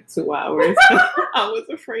next like 2 hours. I was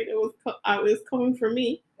afraid it was coming for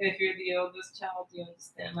me. If you're the oldest child, you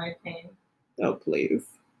understand my pain. Oh, please.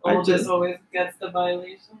 Oldest always gets the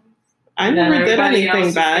violations. I never did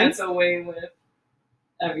anything bad. Gets away with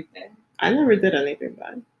everything. I never did anything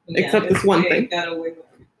bad. Yeah, except this one thing. Got away with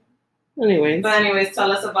everything. Anyways,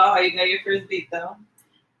 tell us about how you got your first beat though.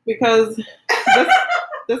 Because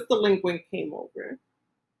this delinquent came over,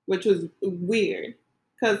 which was weird.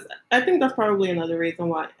 Because I think that's probably another reason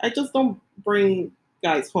why I just don't bring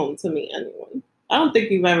guys home to meet anyone. I don't think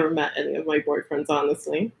you've ever met any of my boyfriends,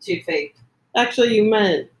 honestly. She faked. Actually, you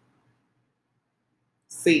met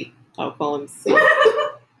C. I'll call him C.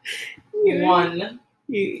 One.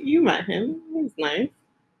 You met him. He's nice.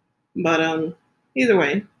 But either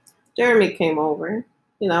way, Jeremy came over.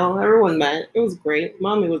 You know, everyone met. It was great.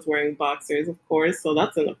 Mommy was wearing boxers, of course, so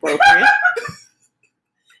that's inappropriate.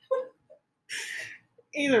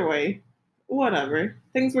 Either way, whatever.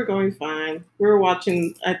 Things were going fine. We were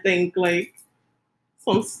watching, I think, like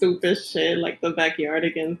some stupid shit like The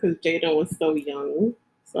Backyardigans because Jaden was so young.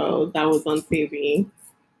 So that was on TV.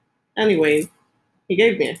 Anyway, he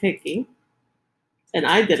gave me a hickey, and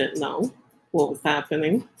I didn't know what was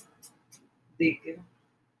happening.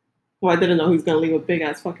 Well, I didn't know he was gonna leave a big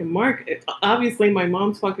ass fucking mark. Obviously, my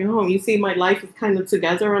mom's fucking home. You see, my life is kind of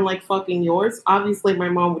together, unlike fucking yours. Obviously, my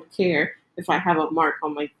mom would care if I have a mark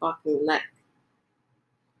on my fucking neck.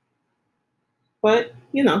 But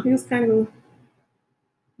you know, he was kind of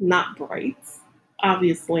not bright.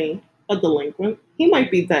 Obviously, a delinquent. He might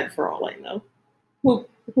be dead for all I know.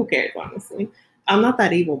 Who cares, honestly? I'm not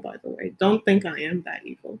that evil, by the way. Don't think I am that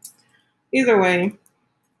evil. Either way,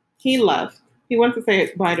 he left. He went to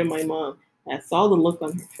say bye to my mom. I saw the look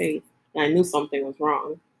on her face, and I knew something was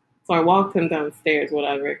wrong. So I walked him downstairs,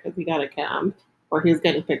 whatever, because he got a cab, or he was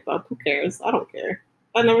getting picked up. Who cares? I don't care.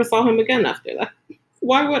 I never saw him again after that.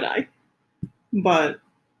 Why would I? But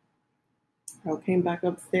I came back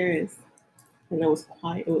upstairs, and it was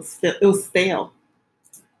quiet. It was stale.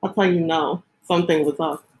 That's how you know something was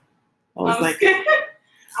up. I was like, scared.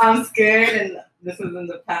 I'm scared, and this is in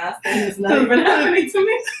the past, and it's not even happening to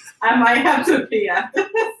me. I might have to pee after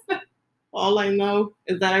this. All I know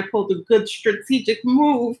is that I pulled a good strategic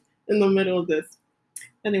move in the middle of this.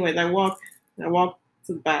 Anyways, I walked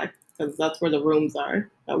to the back because that's where the rooms are.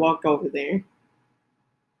 I walk over there.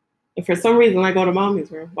 And for some reason, I go to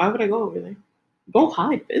mommy's room. Why would I go over there? Go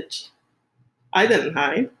hide, bitch. I didn't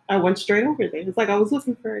hide. I went straight over there. It's like I was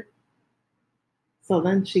looking for it. So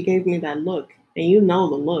then she gave me that look. And you know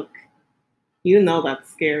the look. You know that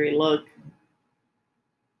scary look.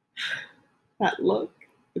 That look.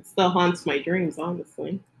 It still haunts my dreams,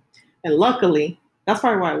 honestly. And luckily, that's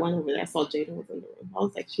probably why I went over there. I saw Jaden was in the room. I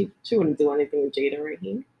was like, she wouldn't do anything with Jaden right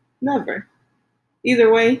here. Never.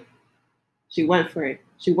 Either way, she went for it.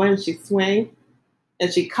 She went and she swung,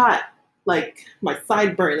 and she caught like my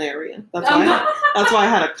sideburn area. That's why I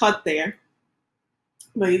had a cut there.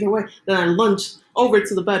 But either way, then I lunged over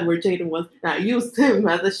to the bed where Jaden was, and I used him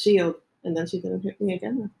as a shield. And then she didn't hit me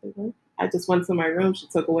again after that. I just went to my room. She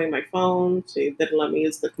took away my phone. She didn't let me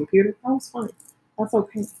use the computer. I was fine. That's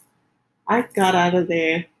okay. I got out of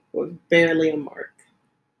there with barely a mark.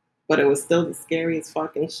 But it was still the scariest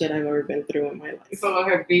fucking shit I've ever been through in my life. So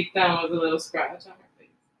her beatdown was a little scratch on her face.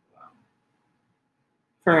 Wow.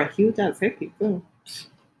 For a huge ass hickey, too.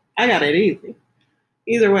 I got it easy.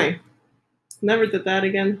 Either way, never did that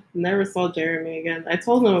again. Never saw Jeremy again. I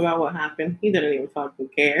told him about what happened. He didn't even fucking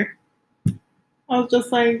care. I was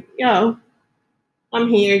just like, yo, I'm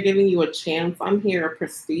here giving you a chance. I'm here, a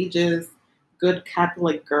prestigious, good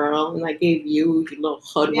Catholic girl, and I gave you little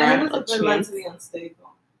hood rat a chance. Mentally unstable.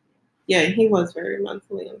 Yeah, he was very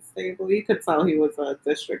mentally unstable. You could tell he was a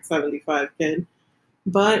District 75 kid.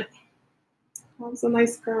 But I was a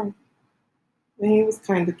nice girl. And he was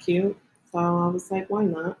kind of cute. So I was like, why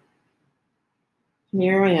not?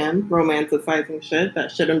 Here I am, romanticizing shit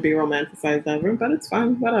that shouldn't be romanticized ever, but it's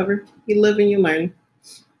fine, whatever. You live and you learn.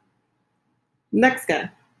 Next guy.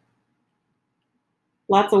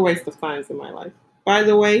 Lots of waste of times in my life. By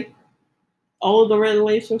the way, all of the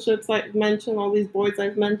relationships I've mentioned, all these boys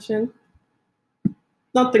I've mentioned,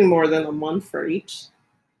 nothing more than a month for each.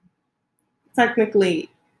 Technically,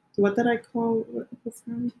 what did I call his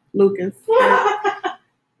name? Lucas.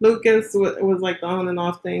 Lucas was like the on and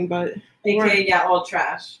off thing, but AKA, yeah, all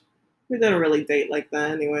trash. We didn't really date like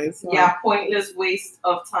that anyway. So. Yeah, pointless waste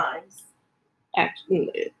of times.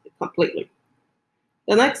 Actually, completely.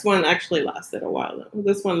 The next one actually lasted a while.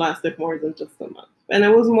 This one lasted more than just a month. And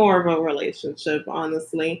it was more of a relationship,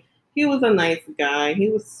 honestly. He was a nice guy. He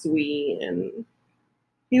was sweet. And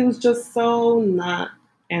he was just so not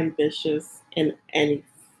ambitious in any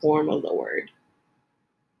form of the word.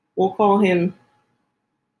 We'll call him...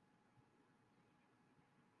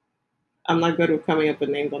 I'm not good with coming up with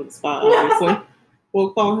names on the spot, obviously.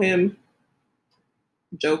 We'll call him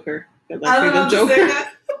Joker. Because I see the Joker.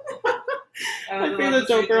 I see the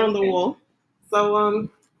Joker on the wall. So,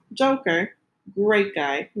 Joker, great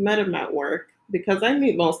guy. Met him at work because I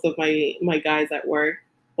meet most of my guys at work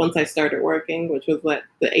once I started working, which was at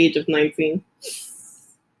the age of 19.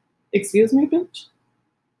 Excuse me, bitch?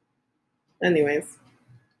 Anyways.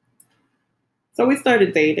 So we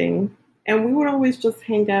started dating, and we would always just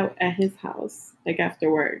hang out at his house, like after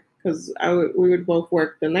work, because we would both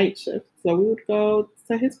work the night shift. So we would go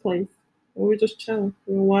to his place and we would just chill.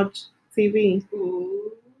 We would watch TV.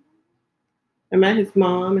 Ooh. I met his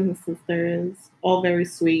mom and his sisters, all very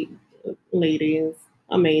sweet ladies,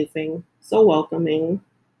 amazing, so welcoming,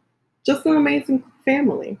 just an amazing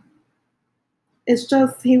family. It's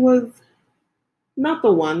just he was not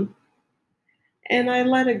the one, and I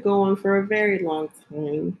let it go on for a very long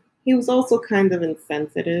time. He was also kind of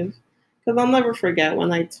insensitive because I'll never forget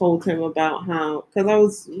when I told him about how, because I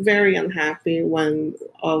was very unhappy when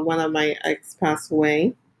one of my ex passed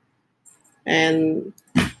away, and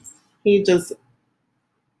he just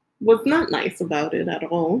was not nice about it at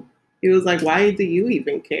all. He was like, "Why do you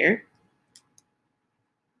even care?"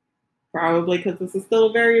 Probably because this is still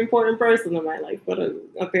a very important person in my life, but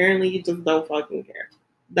apparently you just don't fucking care.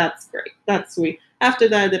 That's great. That's sweet. After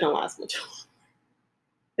that, it didn't last much longer.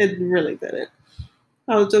 It really didn't.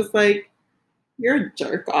 I was just like, you're a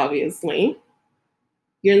jerk, obviously.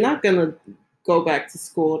 You're not going to go back to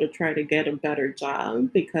school to try to get a better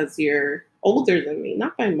job because you're older than me.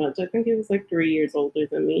 Not by much. I think he was like 3 years older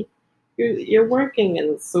than me. You're working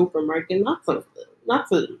in the supermarket, not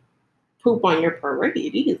to poop on your parade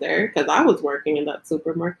either, because I was working in that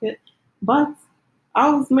supermarket, but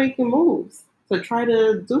I was making moves to try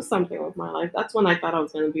to do something with my life. That's when I thought I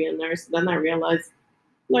was going to be a nurse. Then I realized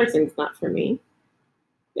nursing's not for me.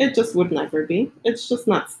 It just would never be. It's just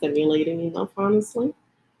not stimulating enough, honestly.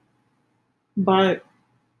 But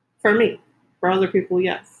for me, for other people,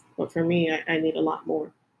 yes. But for me, I need a lot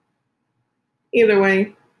more. Either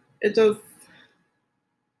way, it just,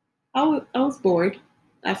 I was bored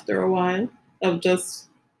after a while of just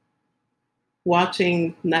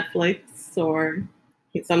watching Netflix, or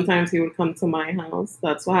sometimes he would come to my house.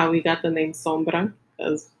 That's how we got the name Sombra,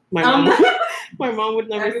 because my mom would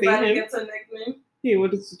never see Everybody him. gets a nickname. He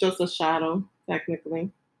was just a shadow,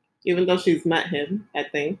 technically. Even though she's met him, I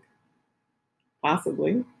think.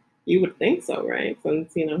 Possibly. You would think so, right?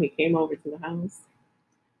 Since, he came over to the house.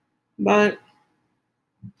 But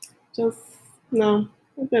just, no,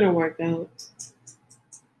 it didn't work out.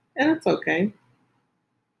 And it's okay.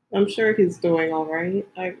 I'm sure he's doing all right.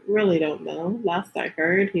 I really don't know. Last I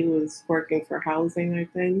heard, he was working for housing, I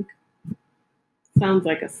think. Sounds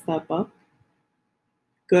like a step up.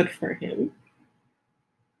 Good for him.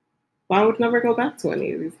 But I would never go back to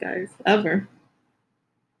any of these guys, ever.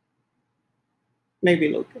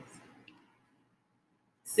 Maybe Lucas.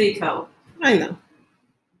 Seek help. I know.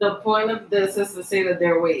 The point of this is to say that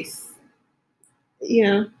they're waste.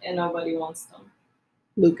 Yeah. And nobody wants them.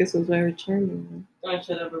 Lucas was very charming. I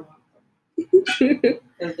should ever want them.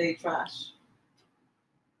 Because they trash.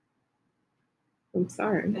 I'm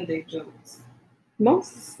sorry. And they jokes.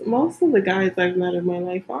 Most of the guys I've met in my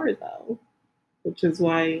life are, though. Which is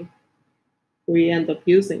why we end up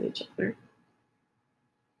using each other.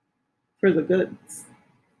 For the goods.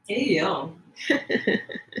 Hey, yo.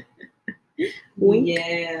 Wink.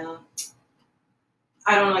 Yeah.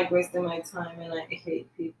 I don't like wasting my time and I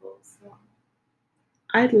hate people. So.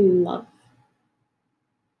 I love.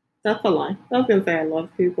 That's a lie. I was going to say I love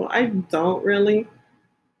people. I don't really.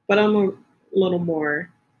 But I'm a little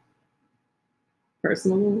more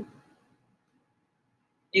personable.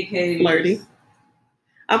 Flirty. Loose.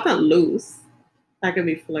 I'm not loose. I can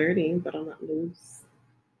be flirty, but I'm not loose.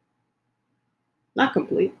 Not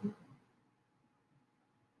completely.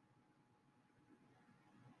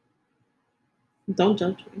 Don't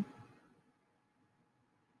judge me.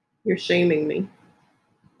 You're shaming me.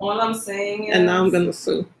 All I'm saying is... And now I'm going to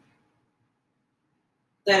sue.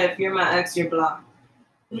 That if you're my ex, you're blocked.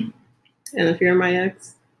 And if you're my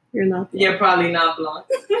ex, you're not blocked. You're probably not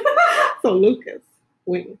blocked. So Lucas,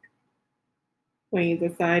 wink. When you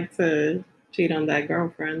decide to cheat on that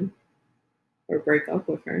girlfriend or break up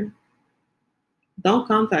with her, don't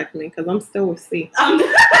contact me because I'm still with C.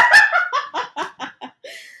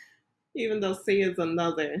 Even though C is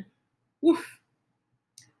another. Woof.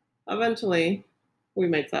 Eventually, we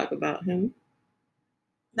may talk about him.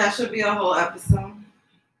 That should be a whole episode.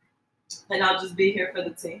 And I'll just be here for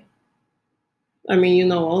the tea. I mean, you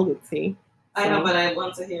know all the tea. I know, but I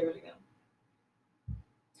want to hear it again.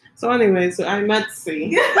 So anyways, I met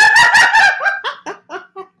C.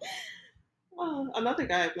 Another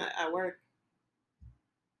guy I met at work.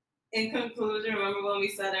 In conclusion, remember when we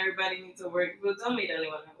said everybody needs to work? But don't meet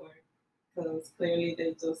anyone at work. Because clearly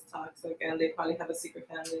they're just toxic and they probably have a secret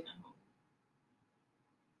family at home.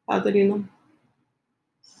 How did you know?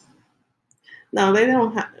 No, they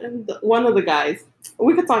don't have... One of the guys.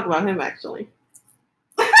 We could talk about him, actually.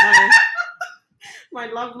 My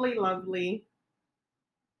lovely...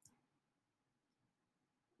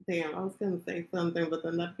 Damn, I was gonna say something, but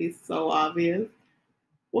then that'd be so obvious.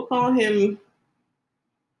 We'll call him.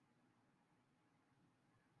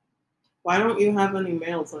 Why don't you have any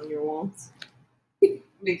males on your walls?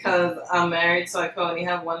 Because I'm married, so I can only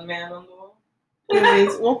have one man on the wall.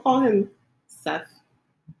 Anyways, we'll call him Seth,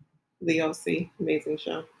 the OC. Amazing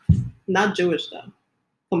show. Not Jewish though.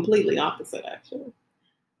 Completely opposite, actually.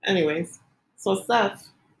 Anyways, so Seth,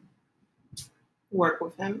 work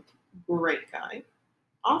with him. Great guy.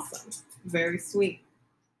 Awesome. Very sweet.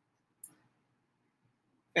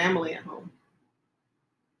 Family at home.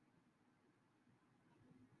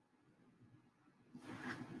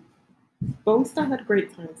 But we still had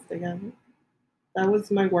great times together. That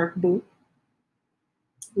was my work boo.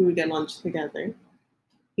 We would get lunch together.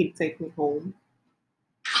 He'd take me home.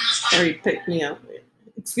 Or he'd pick me up.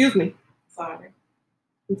 Excuse me. Sorry.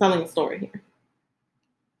 I'm telling a story here.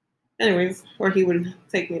 Anyways, or he would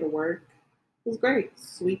take me to work. It was great.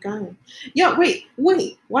 Sweet guy. Yeah, wait.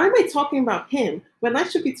 Why am I talking about him when I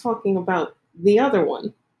should be talking about the other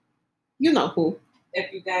one? You know who.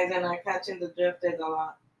 If you guys are not catching the drift, there's a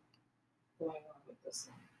lot going on with this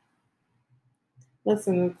one.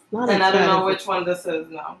 Listen, it's not And as I don't bad know as which one this is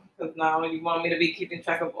now. Because now you want me to be keeping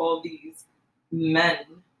track of all these men.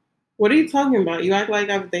 What are you talking about? You act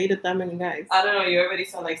like I've dated that many guys. I don't know. You already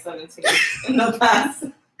said like 17 in the past.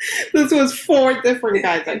 This was 4 different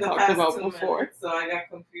guys I in the talked past about 2 before. minutes, so I got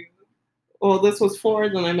confused. Well, this was 4,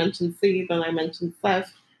 then I mentioned C, then I mentioned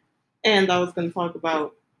Seth, and I was going to talk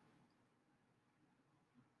about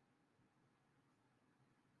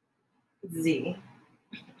Z.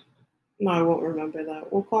 No, I won't remember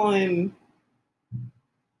that. We'll call him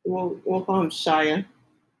Shia.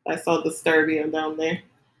 I saw Disturbia down there.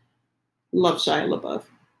 Love Shia LaBeouf.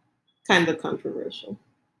 Kind of controversial.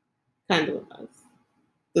 Kind of a mess.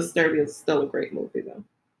 Disturbia is still a great movie though.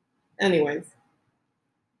 Anyways.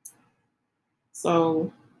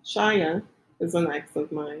 So Shia is an ex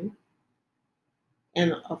of mine.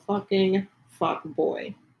 And a fucking fuck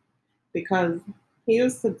boy. Because he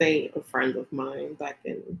used to date a friend of mine back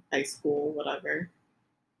in high school, whatever.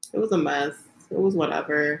 It was a mess. It was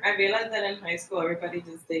whatever. I realized that in high school, everybody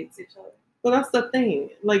just dates each other. But that's the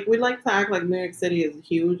thing. Like, we like to act like New York City is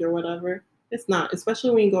huge or whatever. It's not,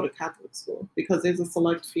 especially when you go to Catholic school, because there's a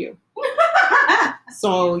select few.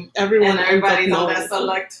 So everyone and everybody's ends up on knowing that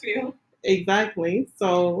select few. Exactly.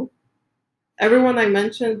 So everyone I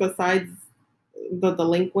mentioned besides the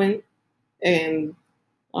delinquent and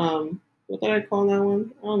what did I call that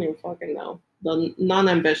one? I don't even fucking know. The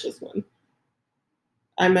non-ambitious one.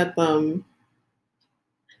 I met them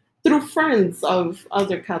through friends of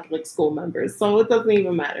other Catholic school members, so it doesn't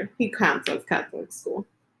even matter. He counts as Catholic school.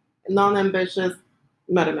 Non-ambitious,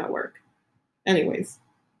 met him at work. Anyways,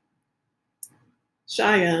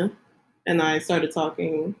 Shia and I started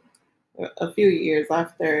talking a few years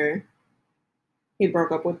after he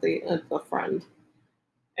broke up with a friend.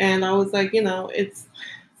 And I was like, it's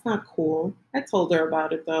not cool. I told her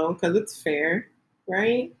about it though, because it's fair,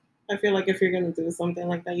 right? I feel like if you're gonna do something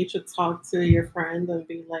like that, you should talk to your friend and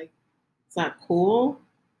be like, "It's not cool."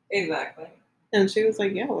 Exactly. And she was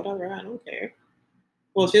like, "Yeah, whatever. I don't care."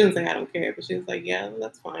 Well, she didn't say I don't care, but she was like, "Yeah,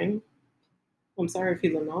 that's fine. I'm sorry if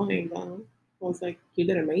he's annoying though." I was like, "You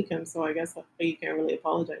didn't make him, so I guess you can't really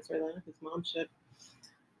apologize for that. His mom should."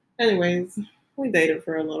 Anyways, we dated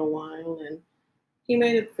for a little while, and he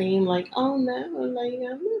made it seem like, "Oh no, like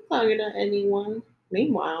I'm not talking to anyone."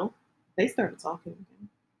 Meanwhile, they started talking again.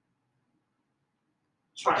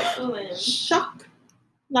 Trifling. Shock.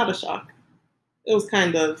 Not a shock. It was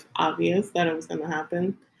kind of obvious that it was going to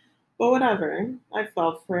happen. But whatever. I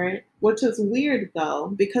fell for it. Which is weird though,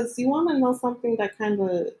 because you want to know something that kind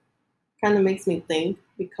of makes me think.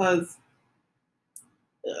 Because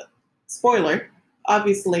spoiler,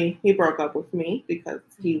 obviously he broke up with me because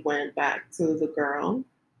he went back to the girl,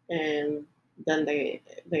 and then they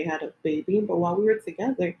had a baby. But while we were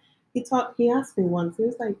together, he asked me once. He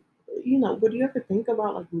was like, would you ever think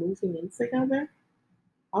about like moving in together?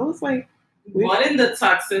 I was like, what in the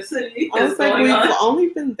toxicity I was is like, going we've on? only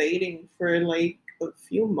been dating for like a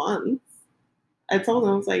few months. I told him,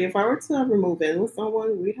 I was like, if I were to ever move in with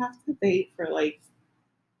someone, we'd have to date for like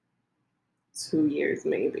 2 years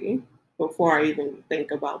maybe before I even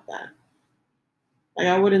think about that. Like,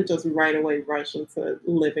 I wouldn't just right away rush into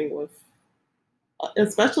living with,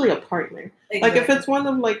 especially a partner. Exactly. Like, if it's one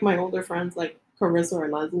of like my older friends, like Carissa or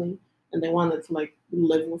Leslie, and they wanted to like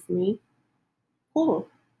live with me, cool.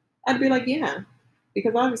 I'd be like, yeah,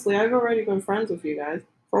 because obviously I've already been friends with you guys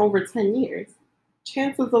for over 10 years.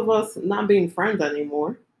 Chances of us not being friends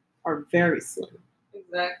anymore are very slim.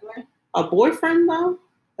 Exactly. A boyfriend, though,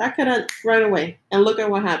 That could end right away. And look at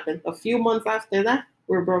what happened. A few months after that,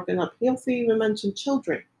 we were broken up. He also even mentioned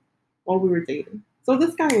children while we were dating. So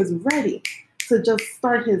this guy was ready to just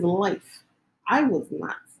start his life. I was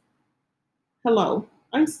not. Hello,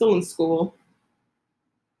 I'm still in school.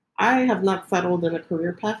 I have not settled in a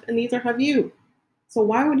career path, and neither have you. So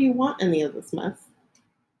why would you want any of this mess?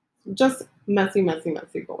 Just messy, messy,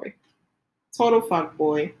 messy boy. Total fuck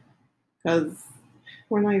boy. Because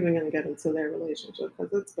we're not even going to get into their relationship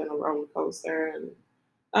because it's been a roller coaster, and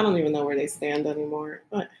I don't even know where they stand anymore.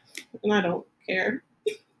 And I don't care.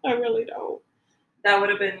 I really don't. That would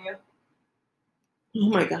have been you. Oh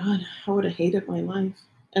my God, I would have hated my life.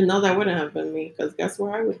 And no, that wouldn't have been me, because guess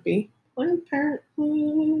where I would be? Planned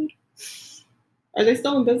Parenthood. Are they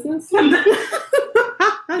still in business? They're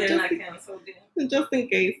not canceled yet. Just in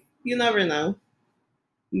case. You never know.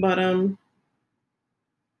 But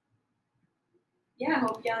yeah, I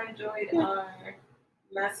hope y'all enjoyed our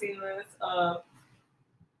messiness of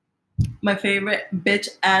my favorite bitch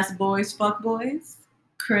ass boys, fuck boys,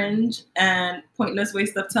 cringe, and pointless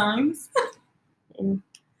waste of times.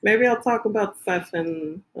 Maybe I'll talk about Seth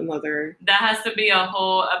in another. That has to be a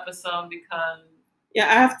whole episode because. Yeah,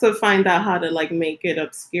 I have to find out how to like make it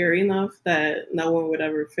obscure enough that no one would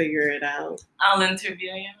ever figure it out. I'll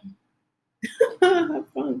interview you. Have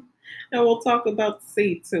fun. And we'll talk about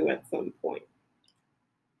C too at some point.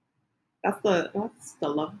 That's the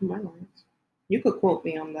love of my life. You could quote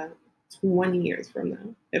me on that 20 years from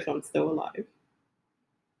now if I'm still alive.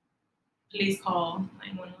 Please call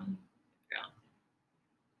 911.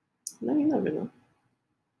 No, you never know.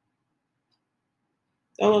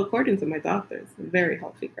 Oh, according to my doctors, a very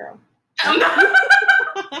healthy girl. So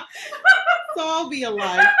I'll be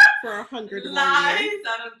alive for 100 more years.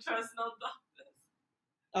 I don't trust no doctors.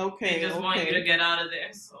 Okay. They just want you to get out of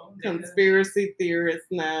there. So conspiracy theorists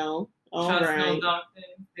now. All trust right. no doctors.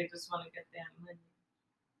 They just want to get their money.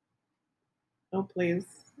 Oh please!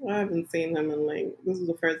 I haven't seen him in like. This is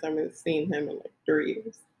the first time I've seen him in like 3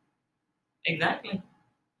 years. Exactly.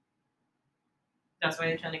 That's why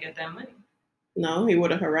they're trying to get that money. No, he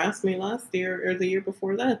would have harassed me last year or the year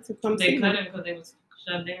before that to come see him. They couldn't because they was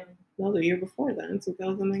shut down. No, the year before that, in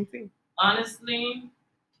 2019. Honestly,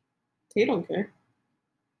 he don't care.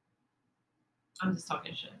 I'm just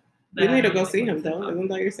talking shit. You need to go see him though. Isn't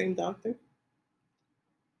that your same doctor?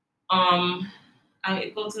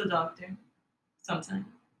 I go to the doctor sometime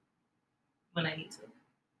when I need to.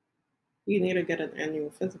 You need to get an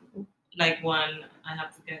annual physical. Like when I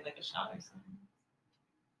have to get like a shot or something.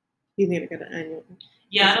 You need to get an annual.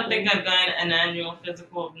 Yeah, physical. I don't think I've gotten an annual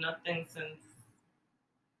physical of nothing since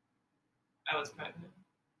I was pregnant.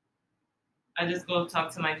 I just go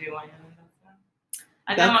talk to my GYN and that's that.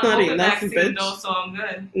 I got my COVID vaccine though, so I'm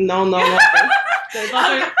good. No.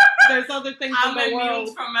 There's other things in the world. I'm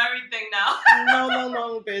immune from everything now.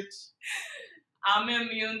 No, bitch. I'm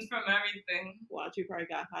immune from everything. Watch, you probably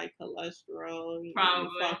got high cholesterol.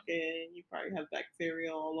 Probably. You probably have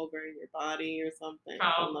bacteria all over your body or something.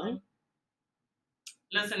 Probably.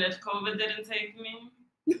 Listen, if COVID didn't take me,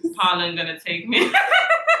 pollen gonna take me.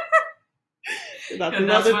 That's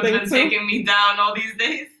what's been taking me down all these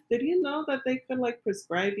days. Did you know that they could like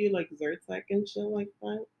prescribe you like Zyrtec and shit like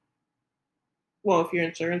that? Well, if your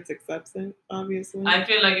insurance accepts it, obviously. I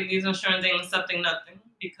feel like if these insurance ain't accepting nothing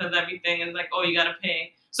because everything is like, oh, you gotta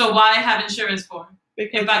pay. So why have insurance for?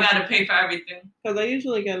 Because if I gotta pay for everything. Because I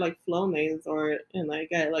usually get like Flonase and I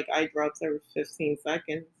get like eye drops every 15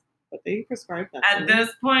 seconds. But they prescribe that. At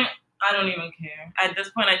this point, I don't even care. At this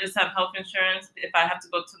point, I just have health insurance. If I have to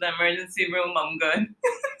go to the emergency room, I'm good.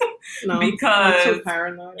 No, because I'm too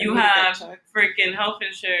paranoid. You have freaking health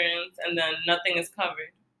insurance and then nothing is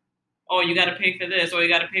covered. Oh, you got to pay for this, or you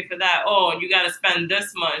got to pay for that. Oh, you got to spend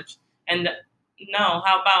this much. And no,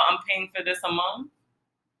 how about I'm paying for this a month?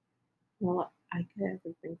 Well, I get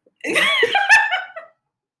everything.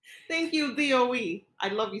 Thank you, DOE. I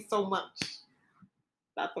love you so much.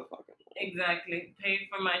 That's a fucking exactly. Pay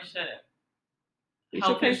for my shit. You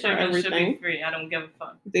health should pay for everything. Should be free. I don't give a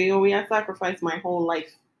fuck. DOE, I sacrificed my whole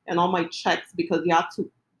life and all my checks because y'all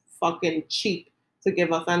too fucking cheap to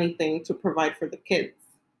give us anything to provide for the kids.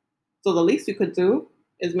 So the least you could do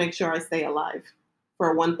is make sure I stay alive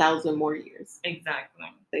for 1,000 more years. Exactly.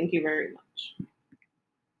 Thank you very much.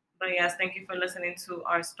 But yes, thank you for listening to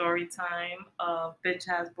our story time of bitch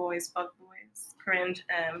ass boys, fuck boys, cringe,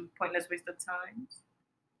 and pointless waste of time.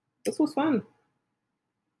 This was fun.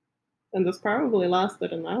 And this probably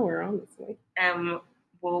lasted an hour, honestly. And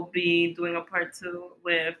we'll be doing a part 2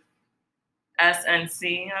 with S and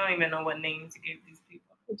C. I don't even know what names you gave these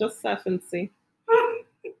people. Just Seth and C.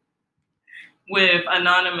 With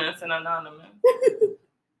Anonymous and Anonymous.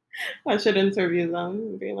 I should interview them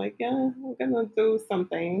and be like, yeah, I'm gonna do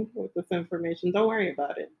something with this information. Don't worry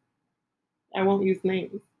about it. I won't use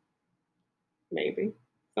names. Maybe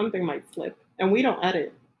something might slip, and we don't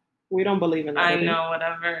edit. We don't believe in I editing. know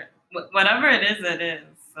whatever it is, it is.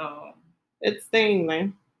 So It's staying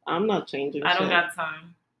there. I'm not changing I don't shit. got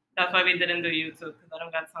time. That's why we didn't do YouTube because I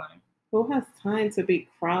don't got time. Who has time to be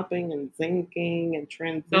cropping and zinking and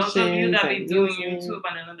Those of you transitions that be and doing using? YouTube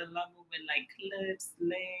on another level with like clips,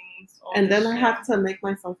 links, all And this then I shit. have to make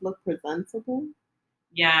myself look presentable.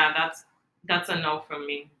 Yeah, that's a no from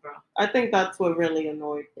me, bro. I think that's what really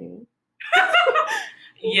annoyed me.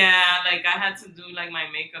 Yeah, like I had to do like my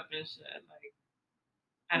makeup and shit. Like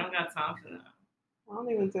I don't got time for that. I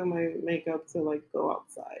don't even do my makeup to like go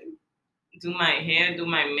outside. Do my hair, do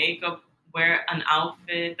my makeup, wear an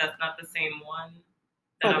outfit that's not the same one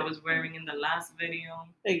that I But was wearing in the last video.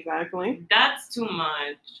 exactly. That's too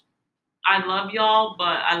much. I love y'all,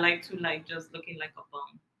 but I like to like just looking like a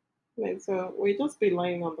bum. Like, so we just be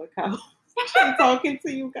laying on the couch and talking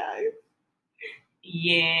to you guys.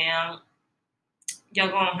 Yeah, y'all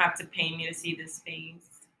gonna have to pay me to see this face.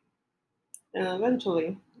 And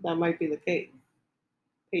eventually that might be the case.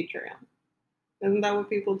 Patreon. Isn't that what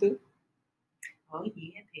people do? Oh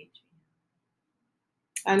yeah, Patreon.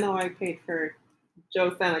 I know I paid for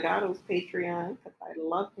Joe Sanagato's Patreon because I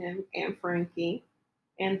love him and Frankie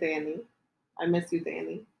and Danny. I miss you,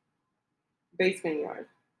 Danny. Basement Yard.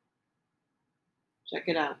 Check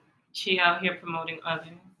it out. She out here promoting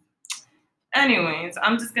others. Anyways,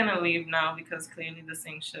 I'm just gonna leave now because clearly this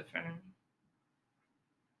ain't shit for her.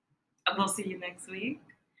 We'll see you next week.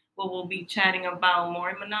 Where we'll be chatting about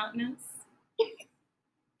more monotonous.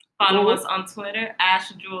 Follow us on Twitter,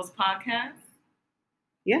 Ash Jules Podcast.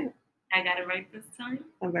 Yeah. I got it right this time.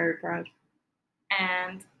 I'm very proud.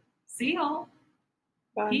 And see y'all.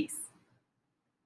 Bye. Peace.